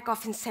a lack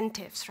of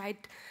incentives,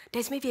 right?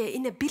 There's maybe an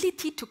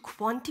inability to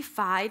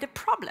quantify the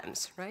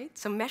problems, right?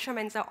 So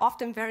measurements are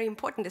often very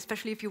important,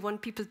 especially if you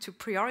want people to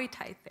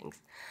prioritize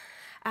things.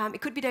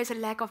 It could be there's a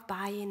lack of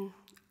buy-in,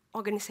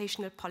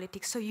 organizational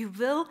politics. So you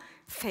will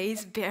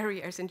face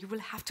barriers, and you will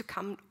have to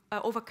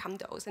overcome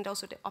those, and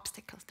also the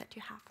obstacles that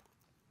you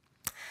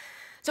have.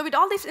 So with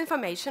all this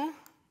information,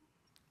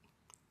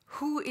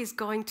 who is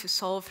going to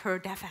solve her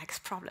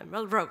DevX problem?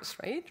 Well, Rose,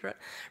 right?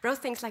 Rose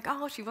thinks like,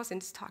 oh, she was in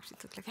this talk. She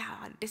thought like,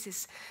 yeah, this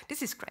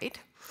is great.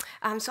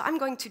 So I'm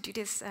going to do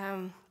this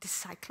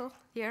cycle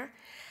here.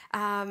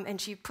 And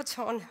she puts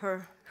on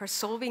her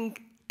solving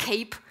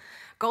cape,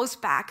 goes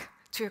back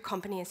to her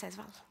company and says,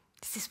 well,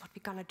 this is what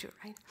we're gonna do,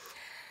 right?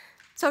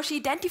 So she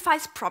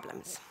identifies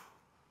problems.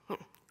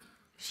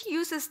 She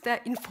uses the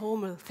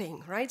informal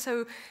thing, right?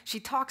 So she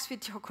talks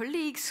with her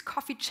colleagues,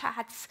 coffee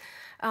chats,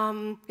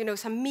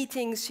 some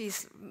meetings.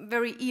 She's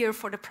very eager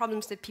for the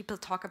problems that people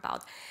talk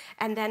about.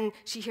 And then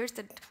she hears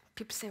that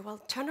people say,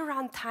 well,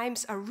 turnaround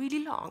times are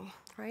really long,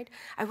 right?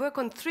 I work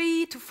on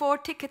 3 to 4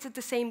 tickets at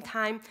the same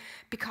time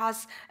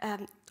because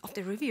of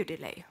the review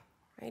delay,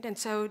 right? And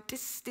so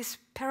this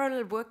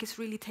parallel work is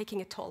really taking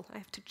a toll. I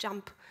have to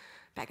jump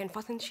back and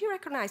forth. And she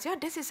recognized, yeah,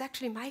 this is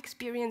actually my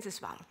experience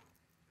as well.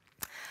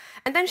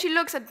 And then she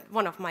looks at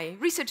one of my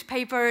research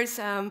papers,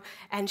 and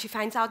she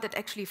finds out that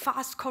actually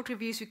fast code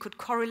reviews, we could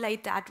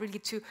correlate that really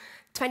to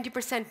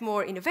 20%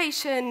 more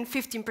innovation,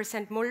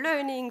 15% more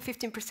learning,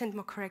 15%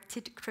 more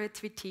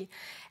creativity,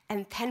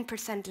 and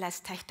 10% less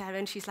tech debt.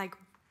 And she's like,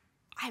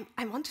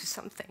 I'm onto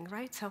something,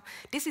 right? So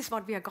this is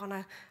what we are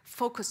gonna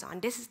focus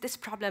on. This is this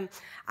problem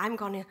I'm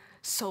gonna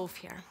solve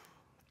here.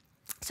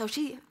 So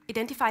she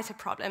identifies a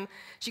problem.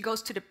 She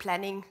goes to the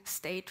planning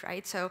state,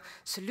 right? So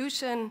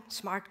solution,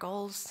 smart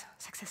goals,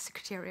 success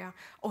criteria,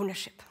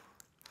 ownership.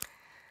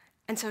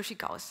 And so she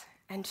goes,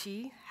 and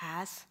she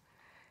has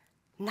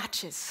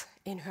nudges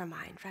in her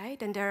mind,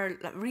 right? And there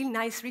are really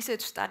nice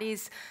research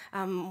studies.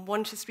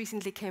 One just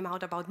recently came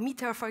out about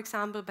Meter, for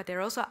example, but there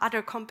are also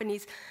other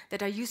companies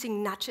that are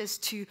using nudges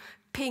to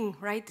ping,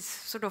 right? It's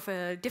sort of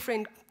a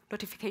different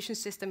notification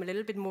system, a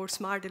little bit more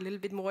smart, a little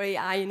bit more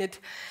AI in it,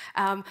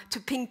 to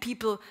ping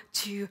people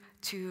to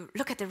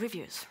look at the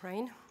reviews,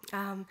 right?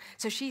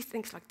 So she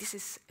thinks like, this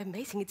is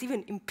amazing. It's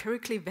even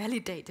empirically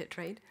validated,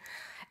 right?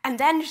 And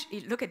then,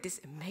 look at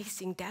this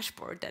amazing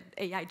dashboard that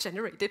AI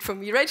generated for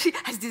me, right? She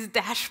has this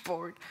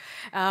dashboard,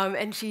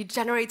 and she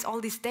generates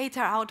all this data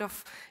out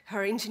of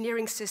her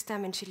engineering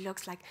system, and she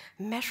looks like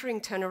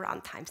measuring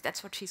turnaround times.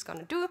 That's what she's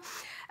gonna do.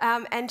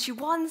 And she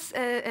wants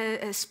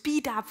a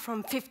speed up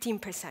from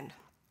 15%.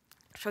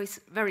 So it's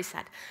very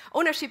sad.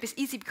 Ownership is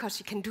easy because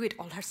she can do it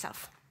all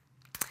herself.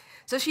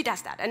 So she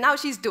does that, and now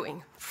she's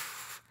doing.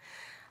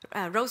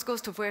 Rose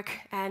goes to work,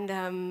 and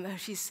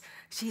she's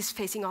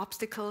facing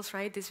obstacles,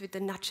 right? This with the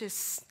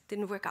nudges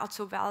didn't work out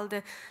so well.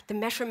 The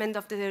measurement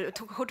of the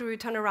coterie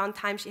turnaround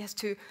time, she has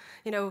to,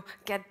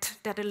 get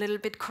that a little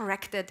bit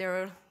corrected.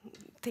 There are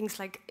things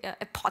like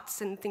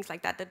pots and things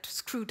like that that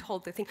screwed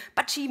hold the thing.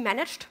 But she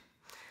managed,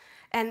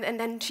 and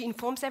then she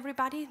informs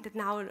everybody that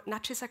now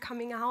nudges are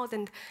coming out,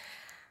 and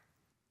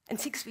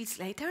 6 weeks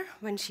later,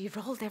 when she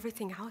rolled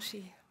everything out,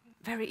 she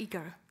very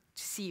eager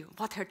to see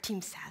what her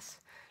team says.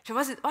 So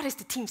what is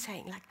the team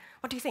saying? Like,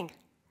 what do you think?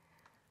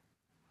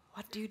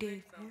 What do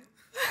they?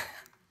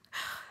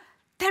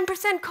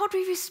 10% code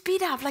review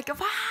speed up, like,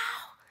 wow!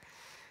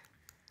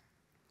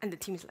 And the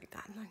team is like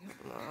that.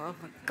 Oh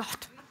my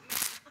God.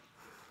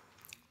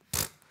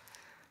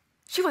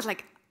 She was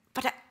like,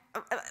 but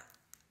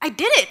I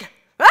did it!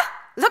 Huh?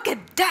 Look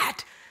at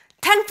that!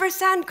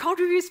 10% code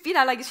review speed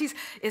up, like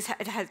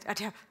at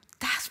her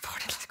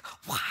dashboard, and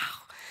like, wow!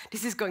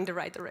 This is going the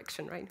right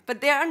direction, right?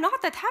 But they are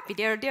not that happy.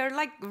 They're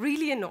like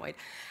really annoyed.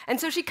 And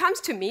so she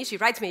comes to me, she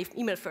writes me an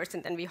email first,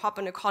 and then we hop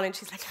on a call, and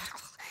she's like,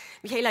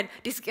 Michaela,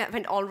 this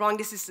went all wrong.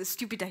 This is a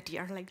stupid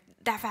idea, like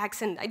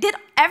DevX, and I did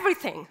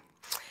everything.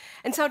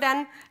 And so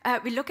then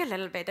we look a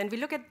little bit, and we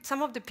look at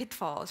some of the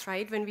pitfalls,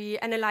 right, when we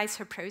analyze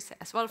her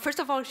process. Well, first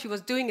of all, she was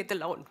doing it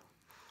alone,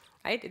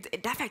 right?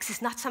 DevX is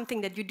not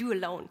something that you do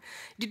alone.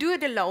 You do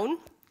it alone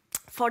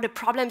for the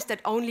problems that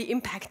only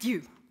impact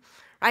you.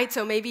 Right,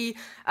 so maybe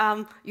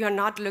you're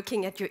not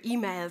looking at your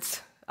emails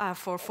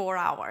for 4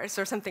 hours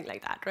or something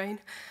like that, right?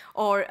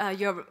 Or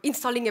you're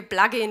installing a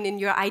plugin in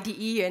your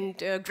IDE and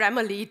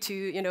Grammarly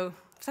to,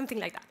 something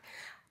like that.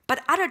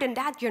 But other than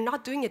that, you're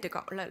not doing it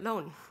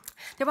alone.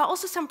 There were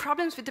also some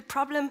problems with the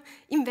problem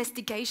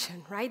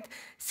investigation, right?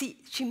 See,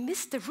 she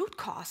missed the root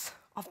cause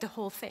of the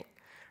whole thing,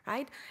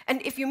 right?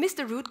 And if you miss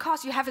the root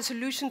cause, you have a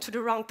solution to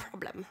the wrong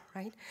problem,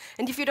 right?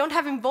 And if you don't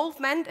have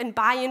involvement and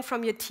buy-in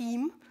from your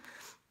team,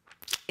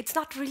 it's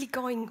not really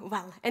going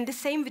well. And the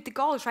same with the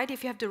goals, right?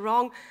 If you have the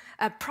wrong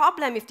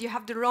problem, if you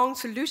have the wrong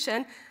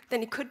solution,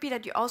 then it could be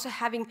that you're also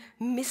having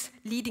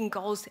misleading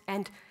goals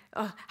and,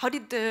 how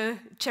did the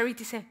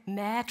charity say?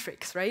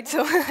 Matrix, right?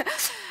 So,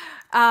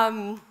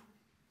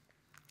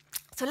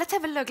 so let's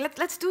have a look.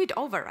 Let's do it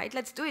over, right?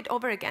 Let's do it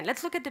over again.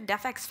 Let's look at the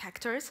DevX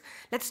factors.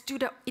 Let's do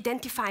the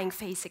identifying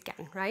phase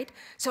again, right?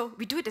 So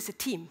we do it as a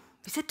team.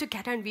 We sit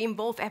together and we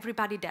involve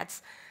everybody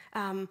that's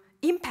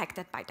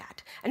impacted by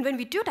that. And when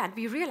we do that,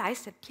 we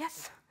realize that,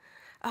 yes,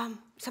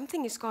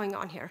 something is going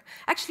on here.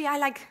 Actually,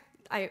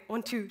 I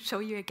want to show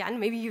you again,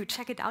 maybe you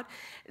check it out,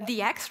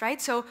 the X, right?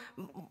 So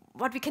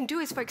what we can do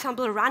is, for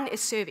example, run a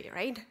survey,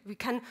 right? We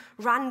can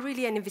run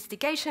really an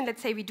investigation.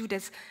 Let's say we do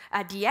this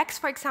DX,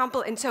 for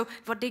example, and so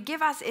what they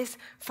give us is,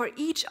 for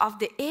each of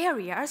the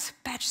areas,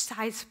 batch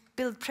size,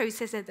 build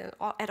process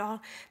at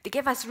all, they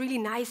give us really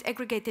nice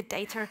aggregated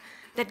data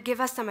that give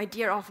us some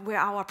idea of where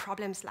our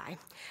problems lie.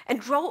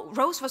 And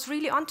Rose was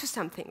really onto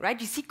something, right?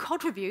 You see,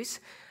 code reviews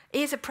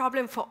is a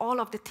problem for all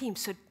of the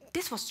teams. So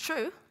this was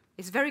true.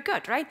 It's very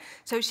good, right?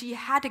 So she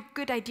had a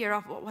good idea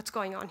of what's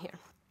going on here.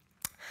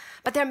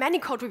 But there are many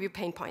code review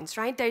pain points,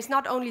 right? There's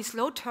not only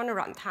slow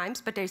turnaround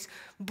times, but there's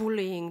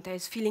bullying,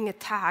 there's feeling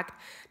attacked,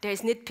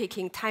 there's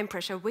nitpicking, time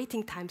pressure,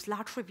 waiting times,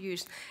 large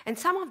reviews. And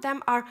some of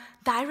them are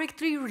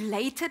directly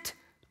related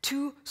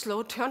to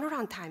slow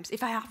turnaround times.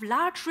 If I have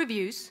large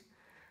reviews,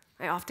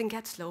 I often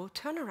get slow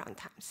turnaround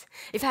times.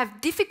 If I have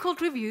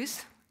difficult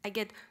reviews, I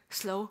get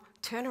slow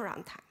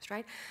turnaround times,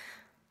 right?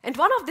 And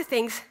one of the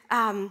things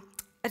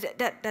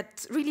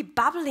that's really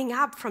bubbling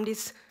up from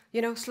this,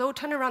 slow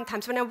turnaround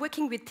times, when I'm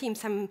working with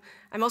teams, I'm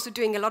also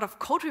doing a lot of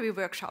code review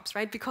workshops,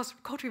 right? Because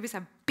code reviews are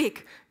a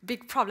big,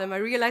 big problem. I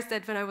realized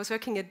that when I was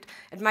working at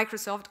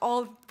Microsoft,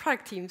 all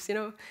product teams,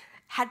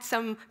 had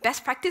some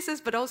best practices,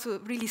 but also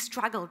really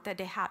struggled that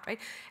they had, right?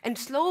 And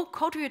slow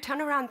code review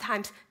turnaround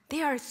times,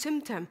 they are a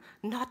symptom,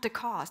 not the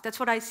cause. That's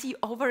what I see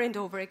over and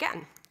over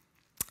again.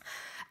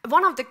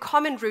 One of the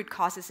common root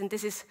causes, and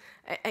this is,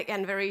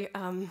 again, very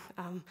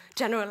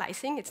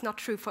generalizing, it's not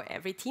true for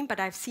every team, but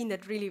I've seen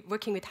that really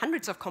working with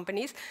hundreds of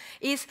companies,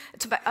 is,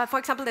 for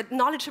example, that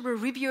knowledgeable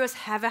reviewers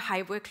have a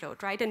high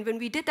workload, right? And when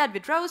we did that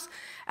with Rose,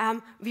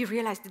 we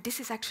realized that this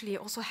is actually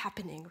also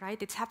happening,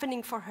 right? It's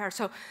happening for her.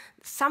 So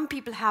some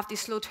people have these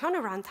slow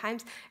turnaround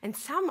times, and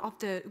some of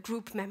the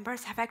group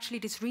members have actually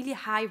these really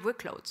high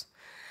workloads.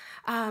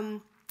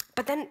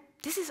 But then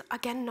this is,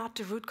 again, not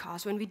the root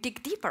cause. When we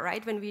dig deeper,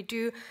 right, when we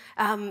do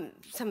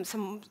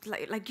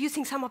like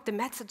using some of the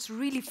methods to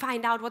really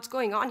find out what's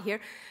going on here,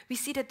 we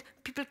see that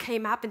people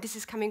came up, and this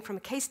is coming from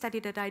a case study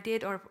that I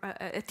did, or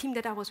a team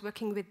that I was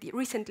working with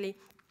recently,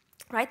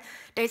 right?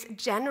 There's a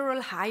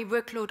general high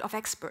workload of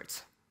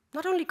experts,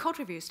 not only code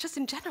reviews, just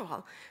in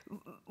general.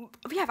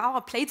 We have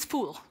our plates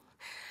full.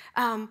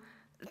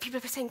 People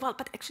were saying, well,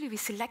 but actually we're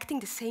selecting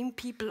the same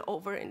people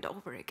over and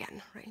over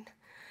again, right?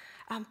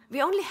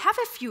 We only have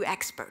a few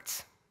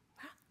experts.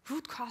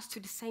 Root cause to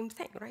the same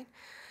thing, right?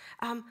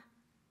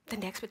 Then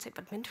the experts said,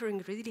 but mentoring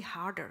is really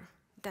harder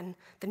than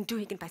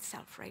doing it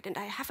myself, right? And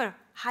I have a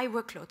high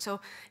workload, so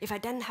if I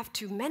then have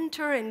to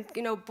mentor and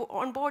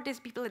onboard these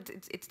people,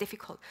 it's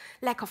difficult.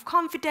 Lack of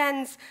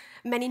confidence,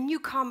 many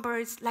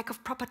newcomers, lack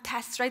of proper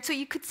tests, right? So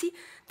you could see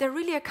there are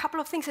really a couple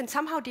of things, and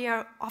somehow they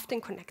are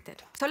often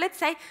connected. So let's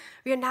say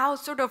we are now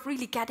sort of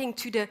really getting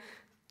to the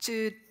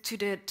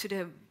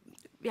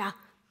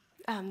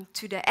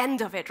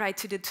end of it, right?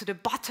 To the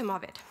bottom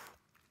of it.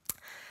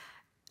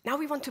 Now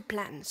we want to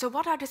plan. So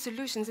what are the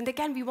solutions? And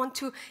again, we want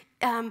to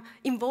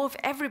involve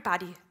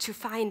everybody to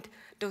find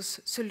those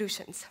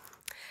solutions.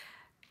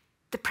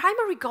 The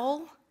primary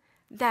goal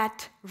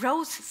that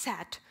Rose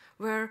set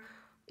were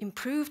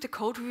improve the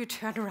code review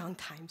turnaround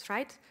times,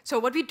 right? So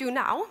what we do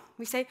now,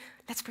 we say,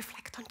 let's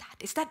reflect on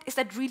that. Is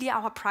that really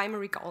our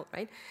primary goal,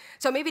 right?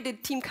 So maybe the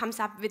team comes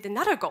up with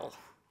another goal,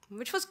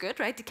 which was good,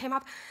 right? It came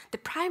up, the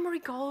primary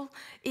goal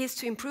is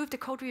to improve the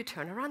code review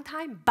turnaround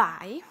time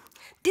by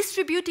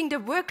distributing the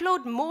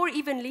workload more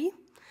evenly,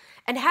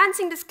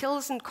 enhancing the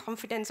skills and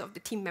confidence of the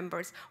team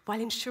members while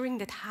ensuring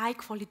that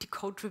high-quality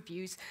code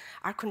reviews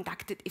are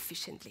conducted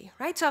efficiently,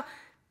 right? So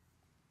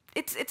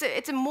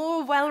it's a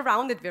more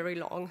well-rounded, very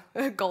long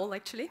goal,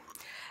 actually.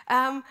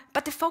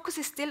 But the focus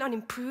is still on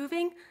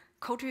improving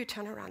code review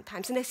turnaround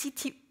times. And I see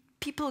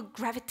people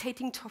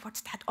gravitating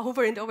towards that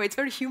over and over. It's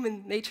very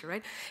human nature,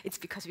 right? It's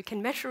because we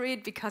can measure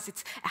it, because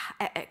it's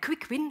a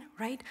quick win,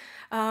 right?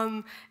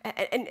 And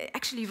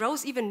actually,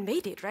 Rose even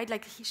made it, right?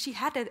 Like, she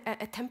had a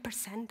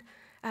 10%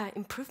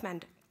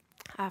 improvement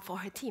for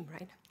her team,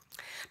 right?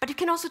 But you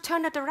can also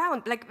turn that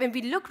around. Like, when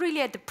we look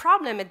really at the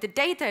problem, at the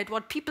data, at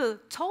what people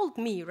told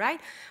me, right?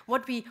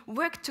 What we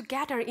worked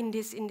together in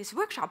this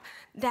workshop,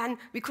 then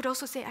we could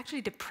also say,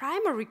 actually, the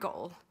primary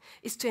goal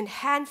is to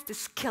enhance the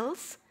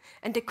skills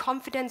and the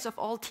confidence of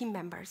all team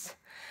members.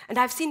 And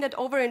I've seen that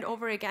over and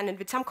over again. And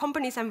with some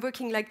companies, I'm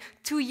working like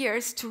 2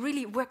 years to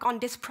really work on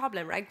this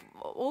problem, right?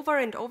 Over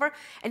and over.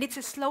 And it's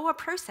a slower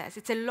process.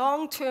 It's a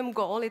long-term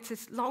goal. It's a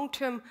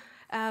long-term,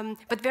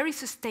 but very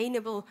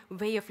sustainable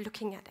way of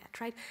looking at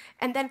it, right?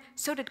 And then,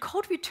 so that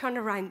code review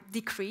turnaround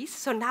decrease.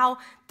 So now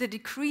the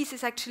decrease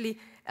is actually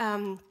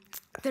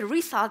the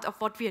result of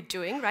what we are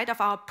doing, right?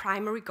 Of our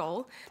primary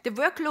goal. The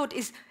workload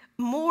is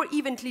more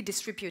evenly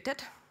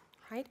distributed.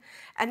 Right?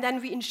 And then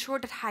we ensure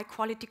that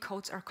high-quality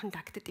codes are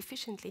conducted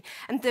efficiently.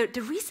 And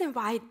the reason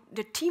why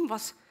the team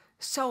was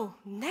so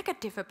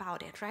negative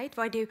about it, right?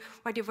 Why they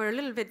were a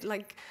little bit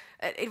like,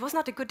 it was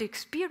not a good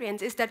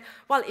experience, is that,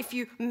 well, if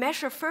you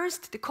measure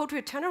first the code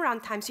review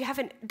turnaround times, you have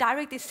a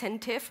direct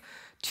incentive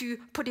to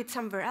put it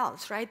somewhere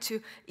else, right? To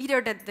either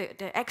that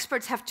the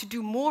experts have to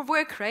do more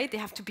work, right? They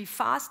have to be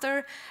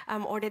faster,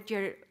 or that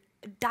you're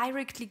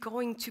directly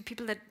going to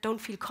people that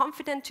don't feel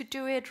confident to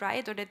do it,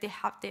 right? Or that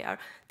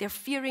they're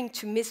fearing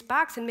to miss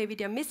bugs, and maybe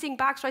they're missing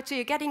bugs, right? So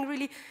you're getting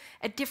really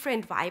a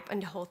different vibe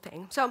on the whole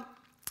thing. So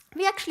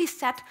we actually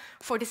set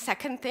for the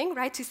second thing,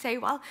 right? To say,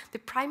 well, the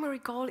primary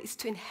goal is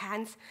to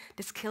enhance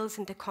the skills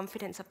and the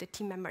confidence of the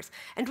team members.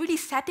 And really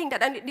setting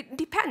that, and it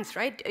depends,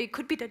 right? It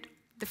could be that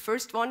the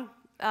first one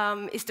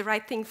is the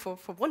right thing for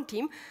one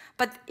team,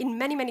 but in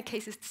many, many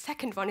cases, the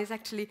second one is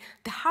actually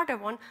the harder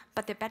one,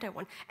 but the better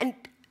one. And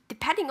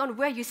depending on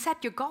where you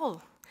set your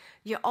goal,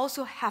 you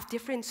also have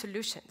different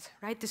solutions,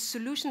 right? The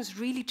solutions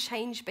really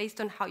change based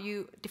on how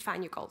you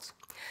define your goals.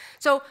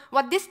 So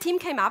what this team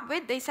came up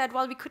with, they said,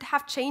 well, we could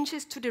have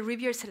changes to the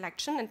reviewer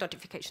selection and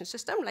notification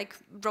system, like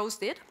Rose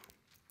did.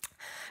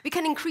 We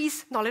can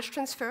increase knowledge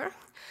transfer.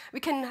 We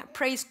can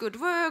praise good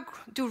work,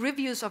 do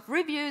reviews of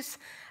reviews,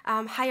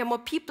 hire more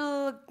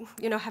people,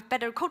 have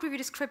better code review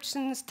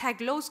descriptions,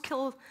 tag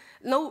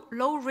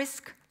low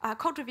risk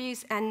code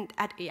reviews, and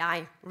add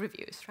AI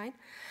reviews, right?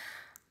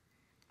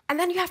 And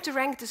then you have to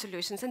rank the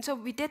solutions. And so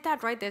we did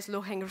that, right? There's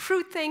low-hanging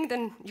fruit thing.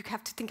 Then you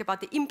have to think about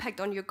the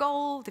impact on your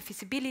goal, the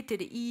feasibility,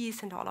 the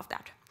ease, and all of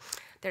that.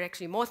 There are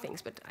actually more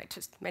things, but I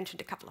just mentioned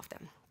a couple of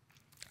them.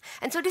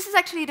 And so this is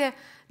actually the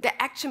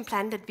action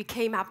plan that we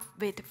came up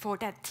with for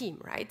that team,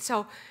 right?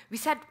 So we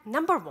said,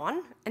 number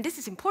one, and this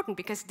is important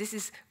because this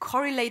is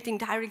correlating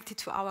directly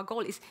to our goal,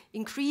 is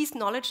increase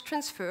knowledge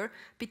transfer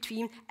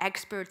between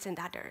experts and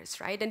others,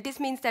 right? And this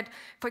means that,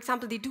 for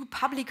example, they do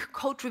public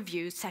code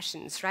review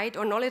sessions, right?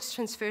 Or knowledge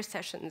transfer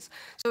sessions.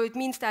 So it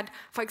means that,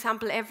 for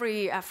example,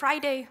 every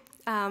Friday,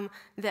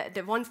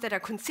 the ones that are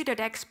considered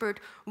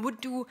expert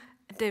would do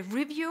the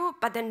review,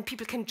 but then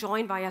people can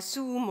join via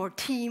Zoom or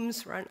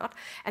Teams or not,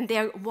 and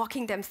they're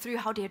walking them through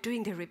how they're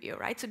doing the review,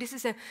 right? So this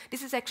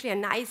is actually a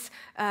nice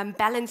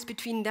balance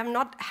between them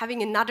not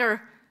having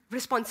another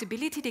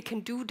responsibility, they can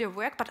do their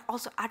work, but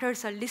also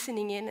others are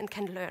listening in and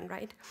can learn,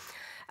 right?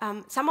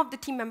 Some of the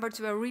team members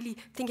were really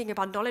thinking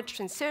about knowledge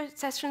transfer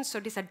sessions,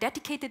 so these are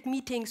dedicated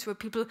meetings where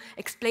people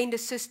explain the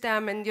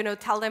system and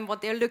tell them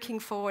what they're looking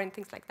for and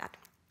things like that.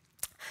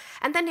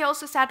 And then they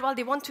also said, well,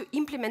 they want to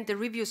implement the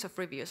reviews of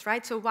reviews,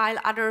 right? So while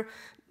other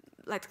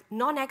like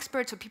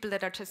non-experts or people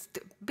that are just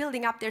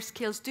building up their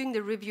skills, doing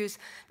the reviews,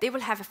 they will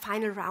have a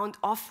final round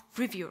of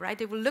review, right?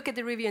 They will look at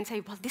the review and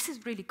say, well, this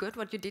is really good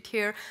what you did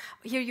here.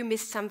 Here you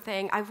missed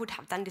something. I would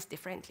have done this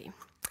differently.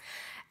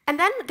 And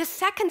then the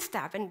second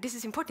step, and this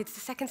is important, it's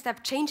the second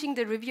step, changing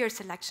the reviewer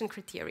selection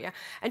criteria.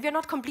 And we're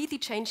not completely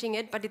changing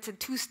it, but it's a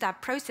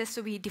two-step process.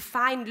 So we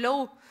define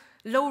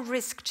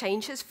low-risk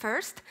changes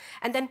first,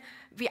 and then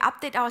we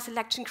update our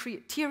selection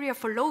criteria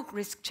for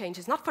low-risk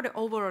changes, not for the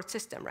overall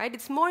system, right?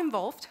 It's more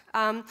involved,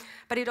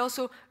 but it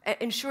also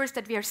ensures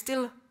that we are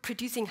still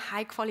producing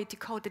high-quality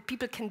code, that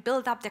people can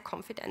build up their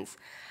confidence,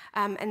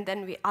 and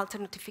then we alter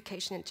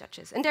notification and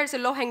judges. And there's a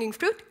low-hanging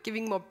fruit,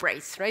 giving more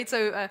praise, right?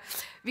 So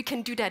we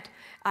can do that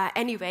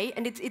anyway,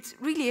 and it's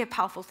really a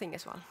powerful thing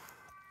as well.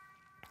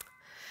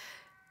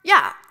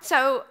 Yeah,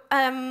 so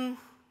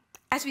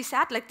as we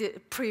said, like the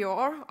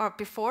prior or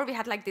before, we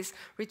had like this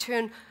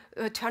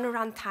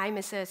turnaround time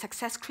as a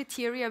success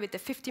criteria with the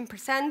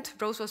 15%.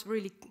 Rose was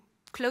really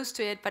close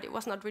to it, but it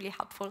was not really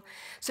helpful.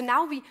 So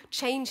now we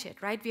change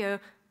it, right? We are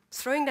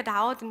throwing that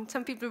out, and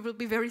some people will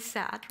be very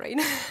sad, right?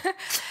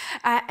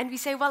 And we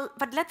say, well,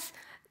 but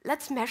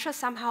let's measure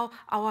somehow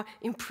our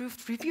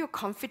improved reviewer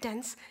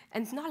confidence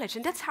and knowledge,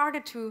 and that's harder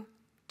to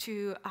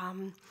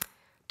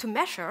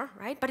measure,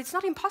 right? But it's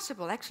not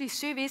impossible. Actually,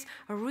 surveys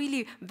are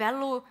really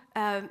valuable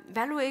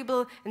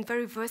and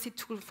very worthy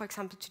tool, for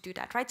example, to do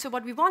that, right? So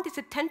what we want is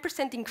a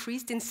 10%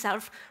 increase in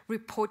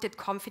self-reported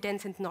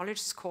confidence and knowledge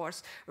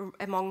scores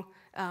among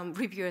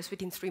reviewers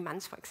within 3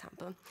 months, for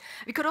example.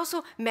 We could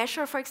also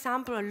measure, for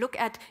example, or look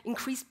at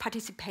increased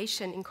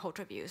participation in code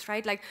reviews,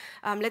 right? Like,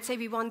 let's say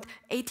we want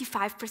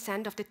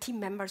 85% of the team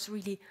members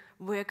really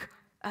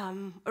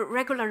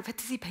regularly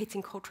participate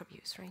in code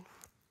reviews, right?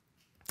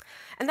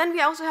 And then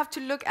we also have to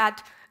look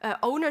at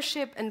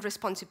ownership and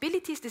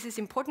responsibilities. This is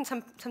important.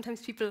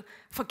 Sometimes people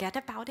forget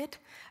about it.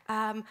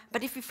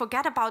 But if we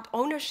forget about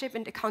ownership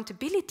and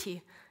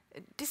accountability,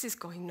 this is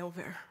going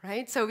nowhere,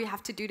 right? So we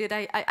have to do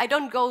that. I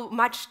don't go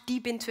much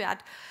deep into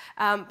that.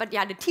 But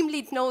yeah, the team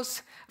lead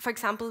knows, for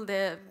example,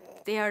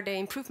 they are the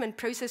improvement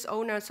process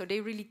owner, so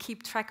they really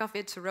keep track of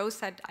it. So Rose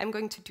said, I'm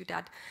going to do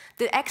that.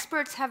 The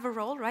experts have a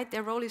role, right?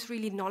 Their role is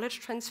really knowledge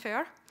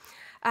transfer.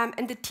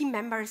 And the team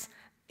members,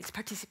 it's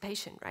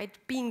participation, right?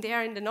 Being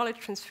there in the knowledge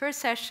transfer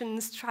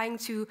sessions, trying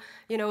to,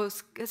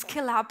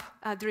 skill up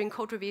during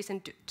code reviews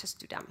and just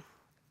do them.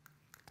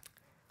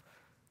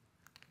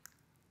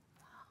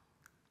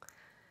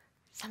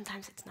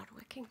 Sometimes it's not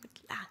working, but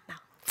now.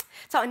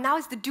 So now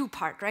is the do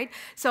part, right?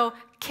 So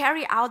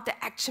carry out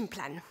the action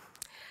plan.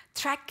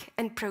 Track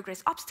and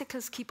progress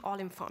obstacles, keep all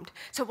informed.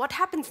 So what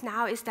happens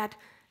now is that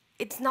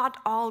it's not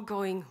all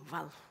going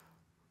well.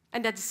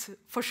 And that's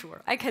for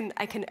sure. I can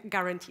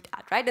guarantee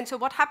that, right? And so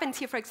what happens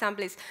here, for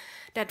example, is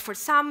that for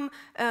some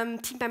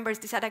team members,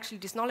 they said actually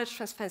these knowledge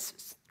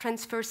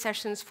transfer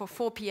sessions for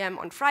 4 p.m.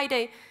 on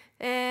Friday,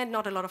 and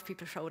not a lot of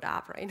people showed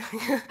up, right?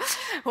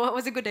 Well, it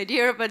was a good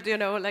idea, but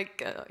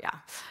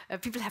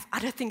people have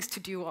other things to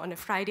do on a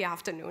Friday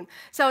afternoon.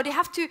 So they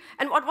have to,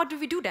 and what do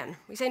we do then?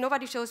 We say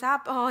nobody shows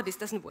up, oh, this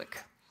doesn't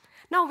work.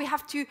 No, we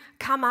have to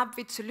come up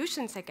with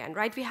solutions again,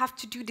 right? We have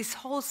to do this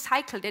whole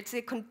cycle. That's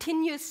a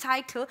continuous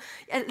cycle,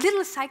 a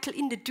little cycle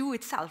in the do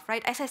itself,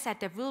 right? As I said,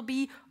 there will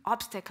be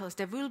obstacles,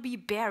 there will be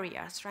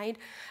barriers, right?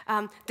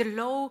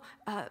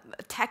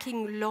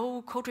 Attacking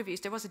low code reviews,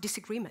 there was a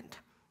disagreement.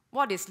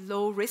 What is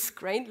low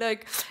risk,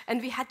 right?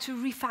 And we had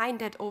to refine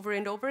that over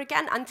and over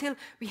again until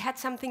we had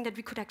something that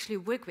we could actually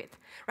work with,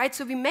 right?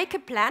 So we make a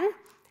plan,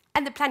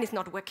 and the plan is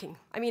not working.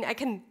 I mean, I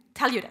can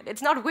tell you that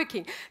it's not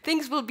working.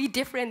 Things will be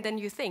different than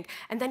you think,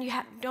 and then you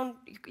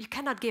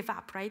cannot give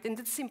up, right? And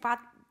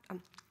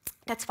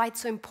that's why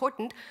it's so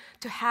important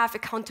to have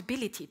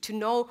accountability, to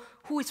know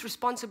who is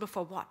responsible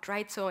for what,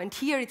 right? So, and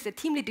here it's a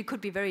team lead. It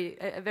could be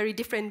a very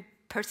different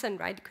person,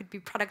 right? It could be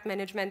product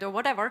management or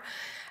whatever.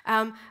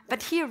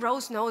 But here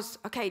Rose knows,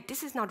 okay,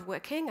 this is not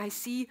working. I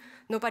see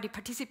nobody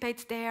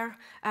participates there.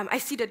 I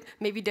see that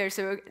maybe there's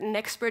an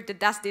expert that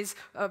does this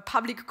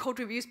public code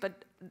reviews,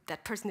 but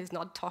that person is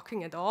not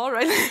talking at all,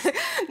 right?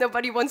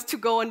 Nobody wants to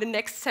go on the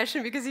next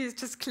session because he's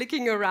just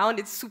clicking around.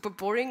 It's super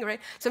boring, right?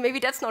 So maybe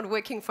that's not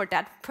working for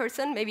that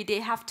person. Maybe they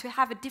have to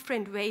have a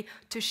different way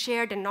to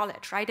share the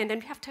knowledge, right? And then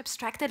we have to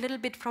abstract a little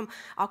bit from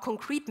our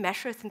concrete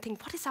measures and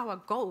think, what is our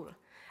goal?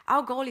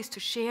 Our goal is to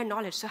share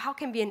knowledge. So how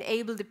can we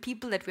enable the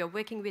people that we are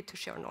working with to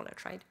share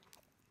knowledge, right?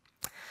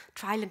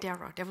 Trial and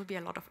error. There will be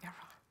a lot of error.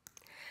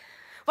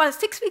 Well,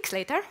 6 weeks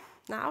later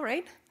now,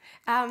 right?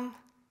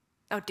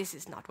 Oh, this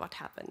is not what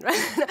happened,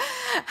 right?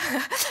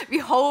 We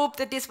hope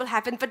that this will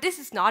happen, but this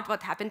is not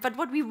what happened. But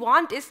what we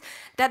want is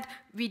that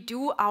we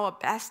do our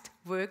best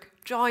work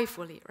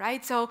joyfully,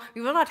 right? So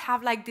we will not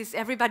have like this,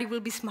 everybody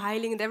will be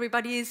smiling and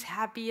everybody is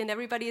happy and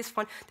everybody is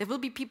fun. There will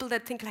be people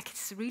that think like,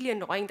 it's really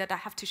annoying that I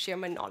have to share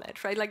my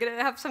knowledge, right? Like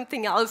I have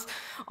something else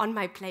on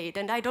my plate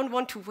and I don't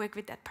want to work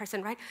with that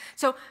person, right?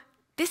 So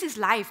this is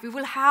life. We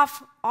will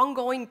have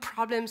ongoing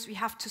problems we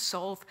have to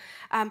solve.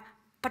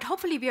 but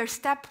hopefully we are a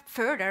step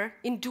further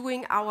in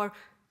doing our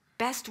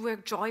best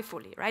work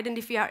joyfully, right? And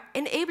if we are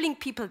enabling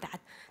people that,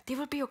 they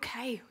will be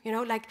okay, you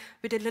know, like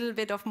with a little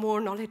bit of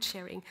more knowledge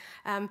sharing.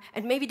 And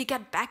maybe they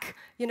get back,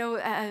 you know,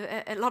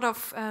 a lot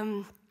of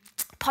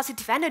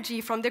positive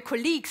energy from their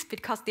colleagues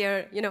because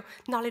they're, you know,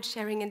 knowledge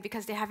sharing and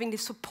because they're having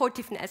this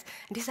supportiveness.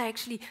 And these are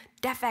actually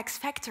DevX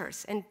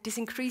factors, and this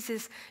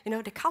increases, you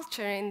know, the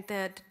culture and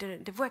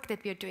the work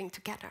that we are doing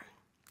together.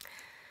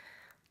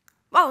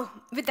 Well,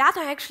 with that,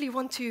 I actually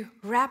want to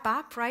wrap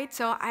up, right?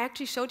 So I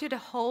actually showed you the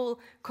whole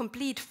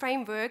complete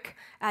framework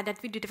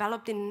that we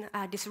developed in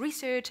this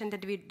research, and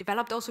that we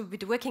developed also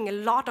with working a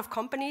lot of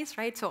companies,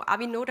 right? So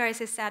Avi Noda,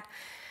 as I said,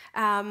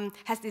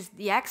 has this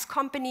DX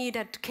company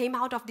that came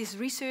out of this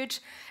research,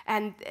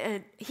 and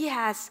he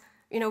has,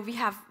 you know, we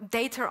have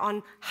data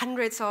on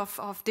hundreds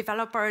of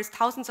developers,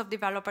 thousands of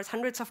developers,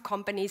 hundreds of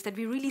companies, that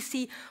we really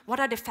see what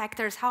are the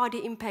factors, how are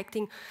they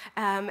impacting,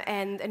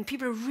 and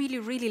people really,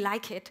 really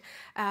like it.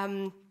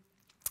 We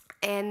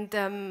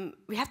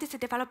have this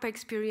developer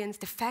experience,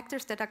 the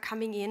factors that are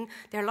coming in.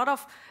 There are a lot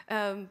of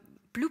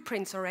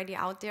blueprints already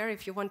out there.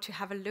 If you want to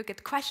have a look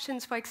at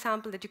questions, for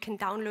example, that you can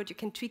download, you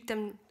can tweak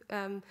them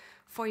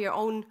for your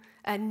own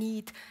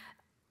need.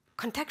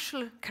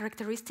 Contextual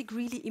characteristic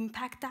really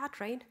impact that,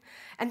 right?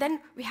 And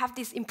then we have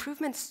these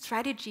improvement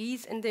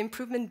strategies and the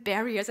improvement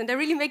barriers, and they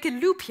really make a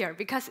loop here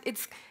because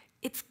it's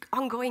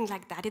ongoing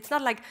like that. It's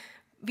not like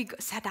we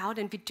set out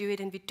and we do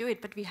it,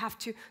 but we have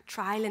to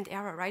trial and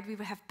error, right? We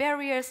will have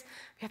barriers,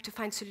 we have to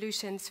find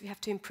solutions, we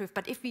have to improve.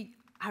 But if we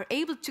are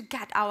able to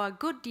get our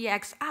good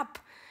DX up,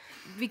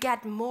 we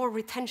get more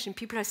retention.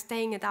 People are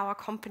staying at our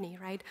company,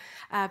 right?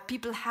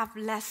 People have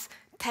less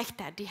tech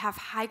debt, they have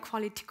high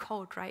quality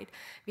code, right?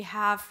 We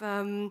have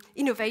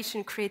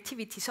innovation,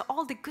 creativity. So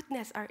all the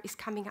goodness is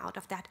coming out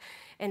of that.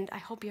 And I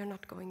hope you're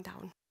not going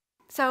down.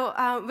 So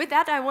with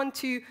that, I want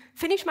to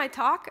finish my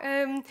talk.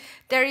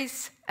 There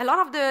is a lot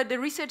of the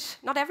research,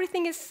 not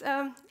everything is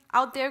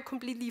out there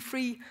completely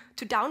free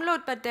to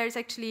download, but there's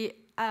actually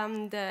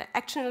the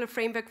actionable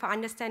framework for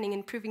understanding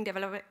and improving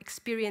developer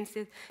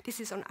experiences.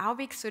 This is on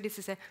Arwix, so this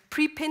is a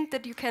preprint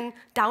that you can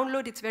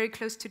download. It's very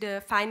close to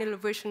the final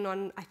version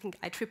on, I think,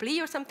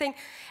 IEEE or something.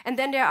 And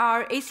then there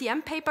are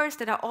ACM papers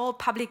that are all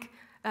public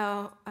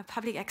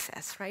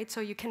access, right?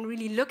 So you can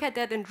really look at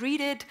that and read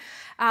it.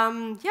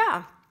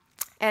 Yeah.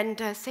 And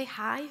say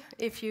hi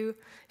if you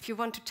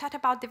want to chat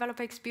about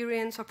developer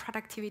experience or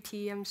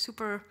productivity. I'm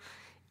super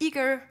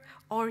eager,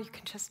 or you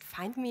can just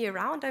find me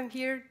around. I'm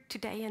here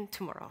today and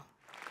tomorrow.